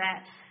emails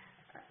at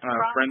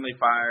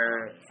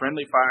friendlyfire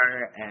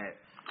at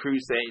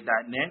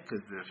crusade.net,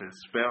 because if it's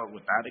spelled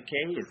without a K,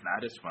 it's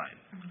not as fun.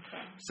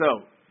 Okay.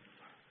 So,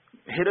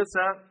 hit us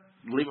up.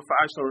 Leave a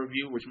 5-star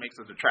review, which makes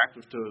us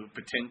attractive to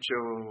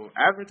potential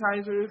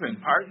advertisers and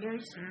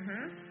partners.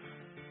 Mm-hmm.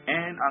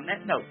 And on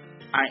that note,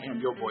 I am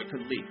your boy,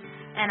 Khalif.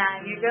 And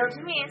I'm your girl,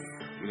 Janice.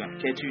 We're going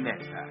to catch you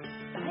next time.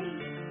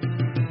 Bye.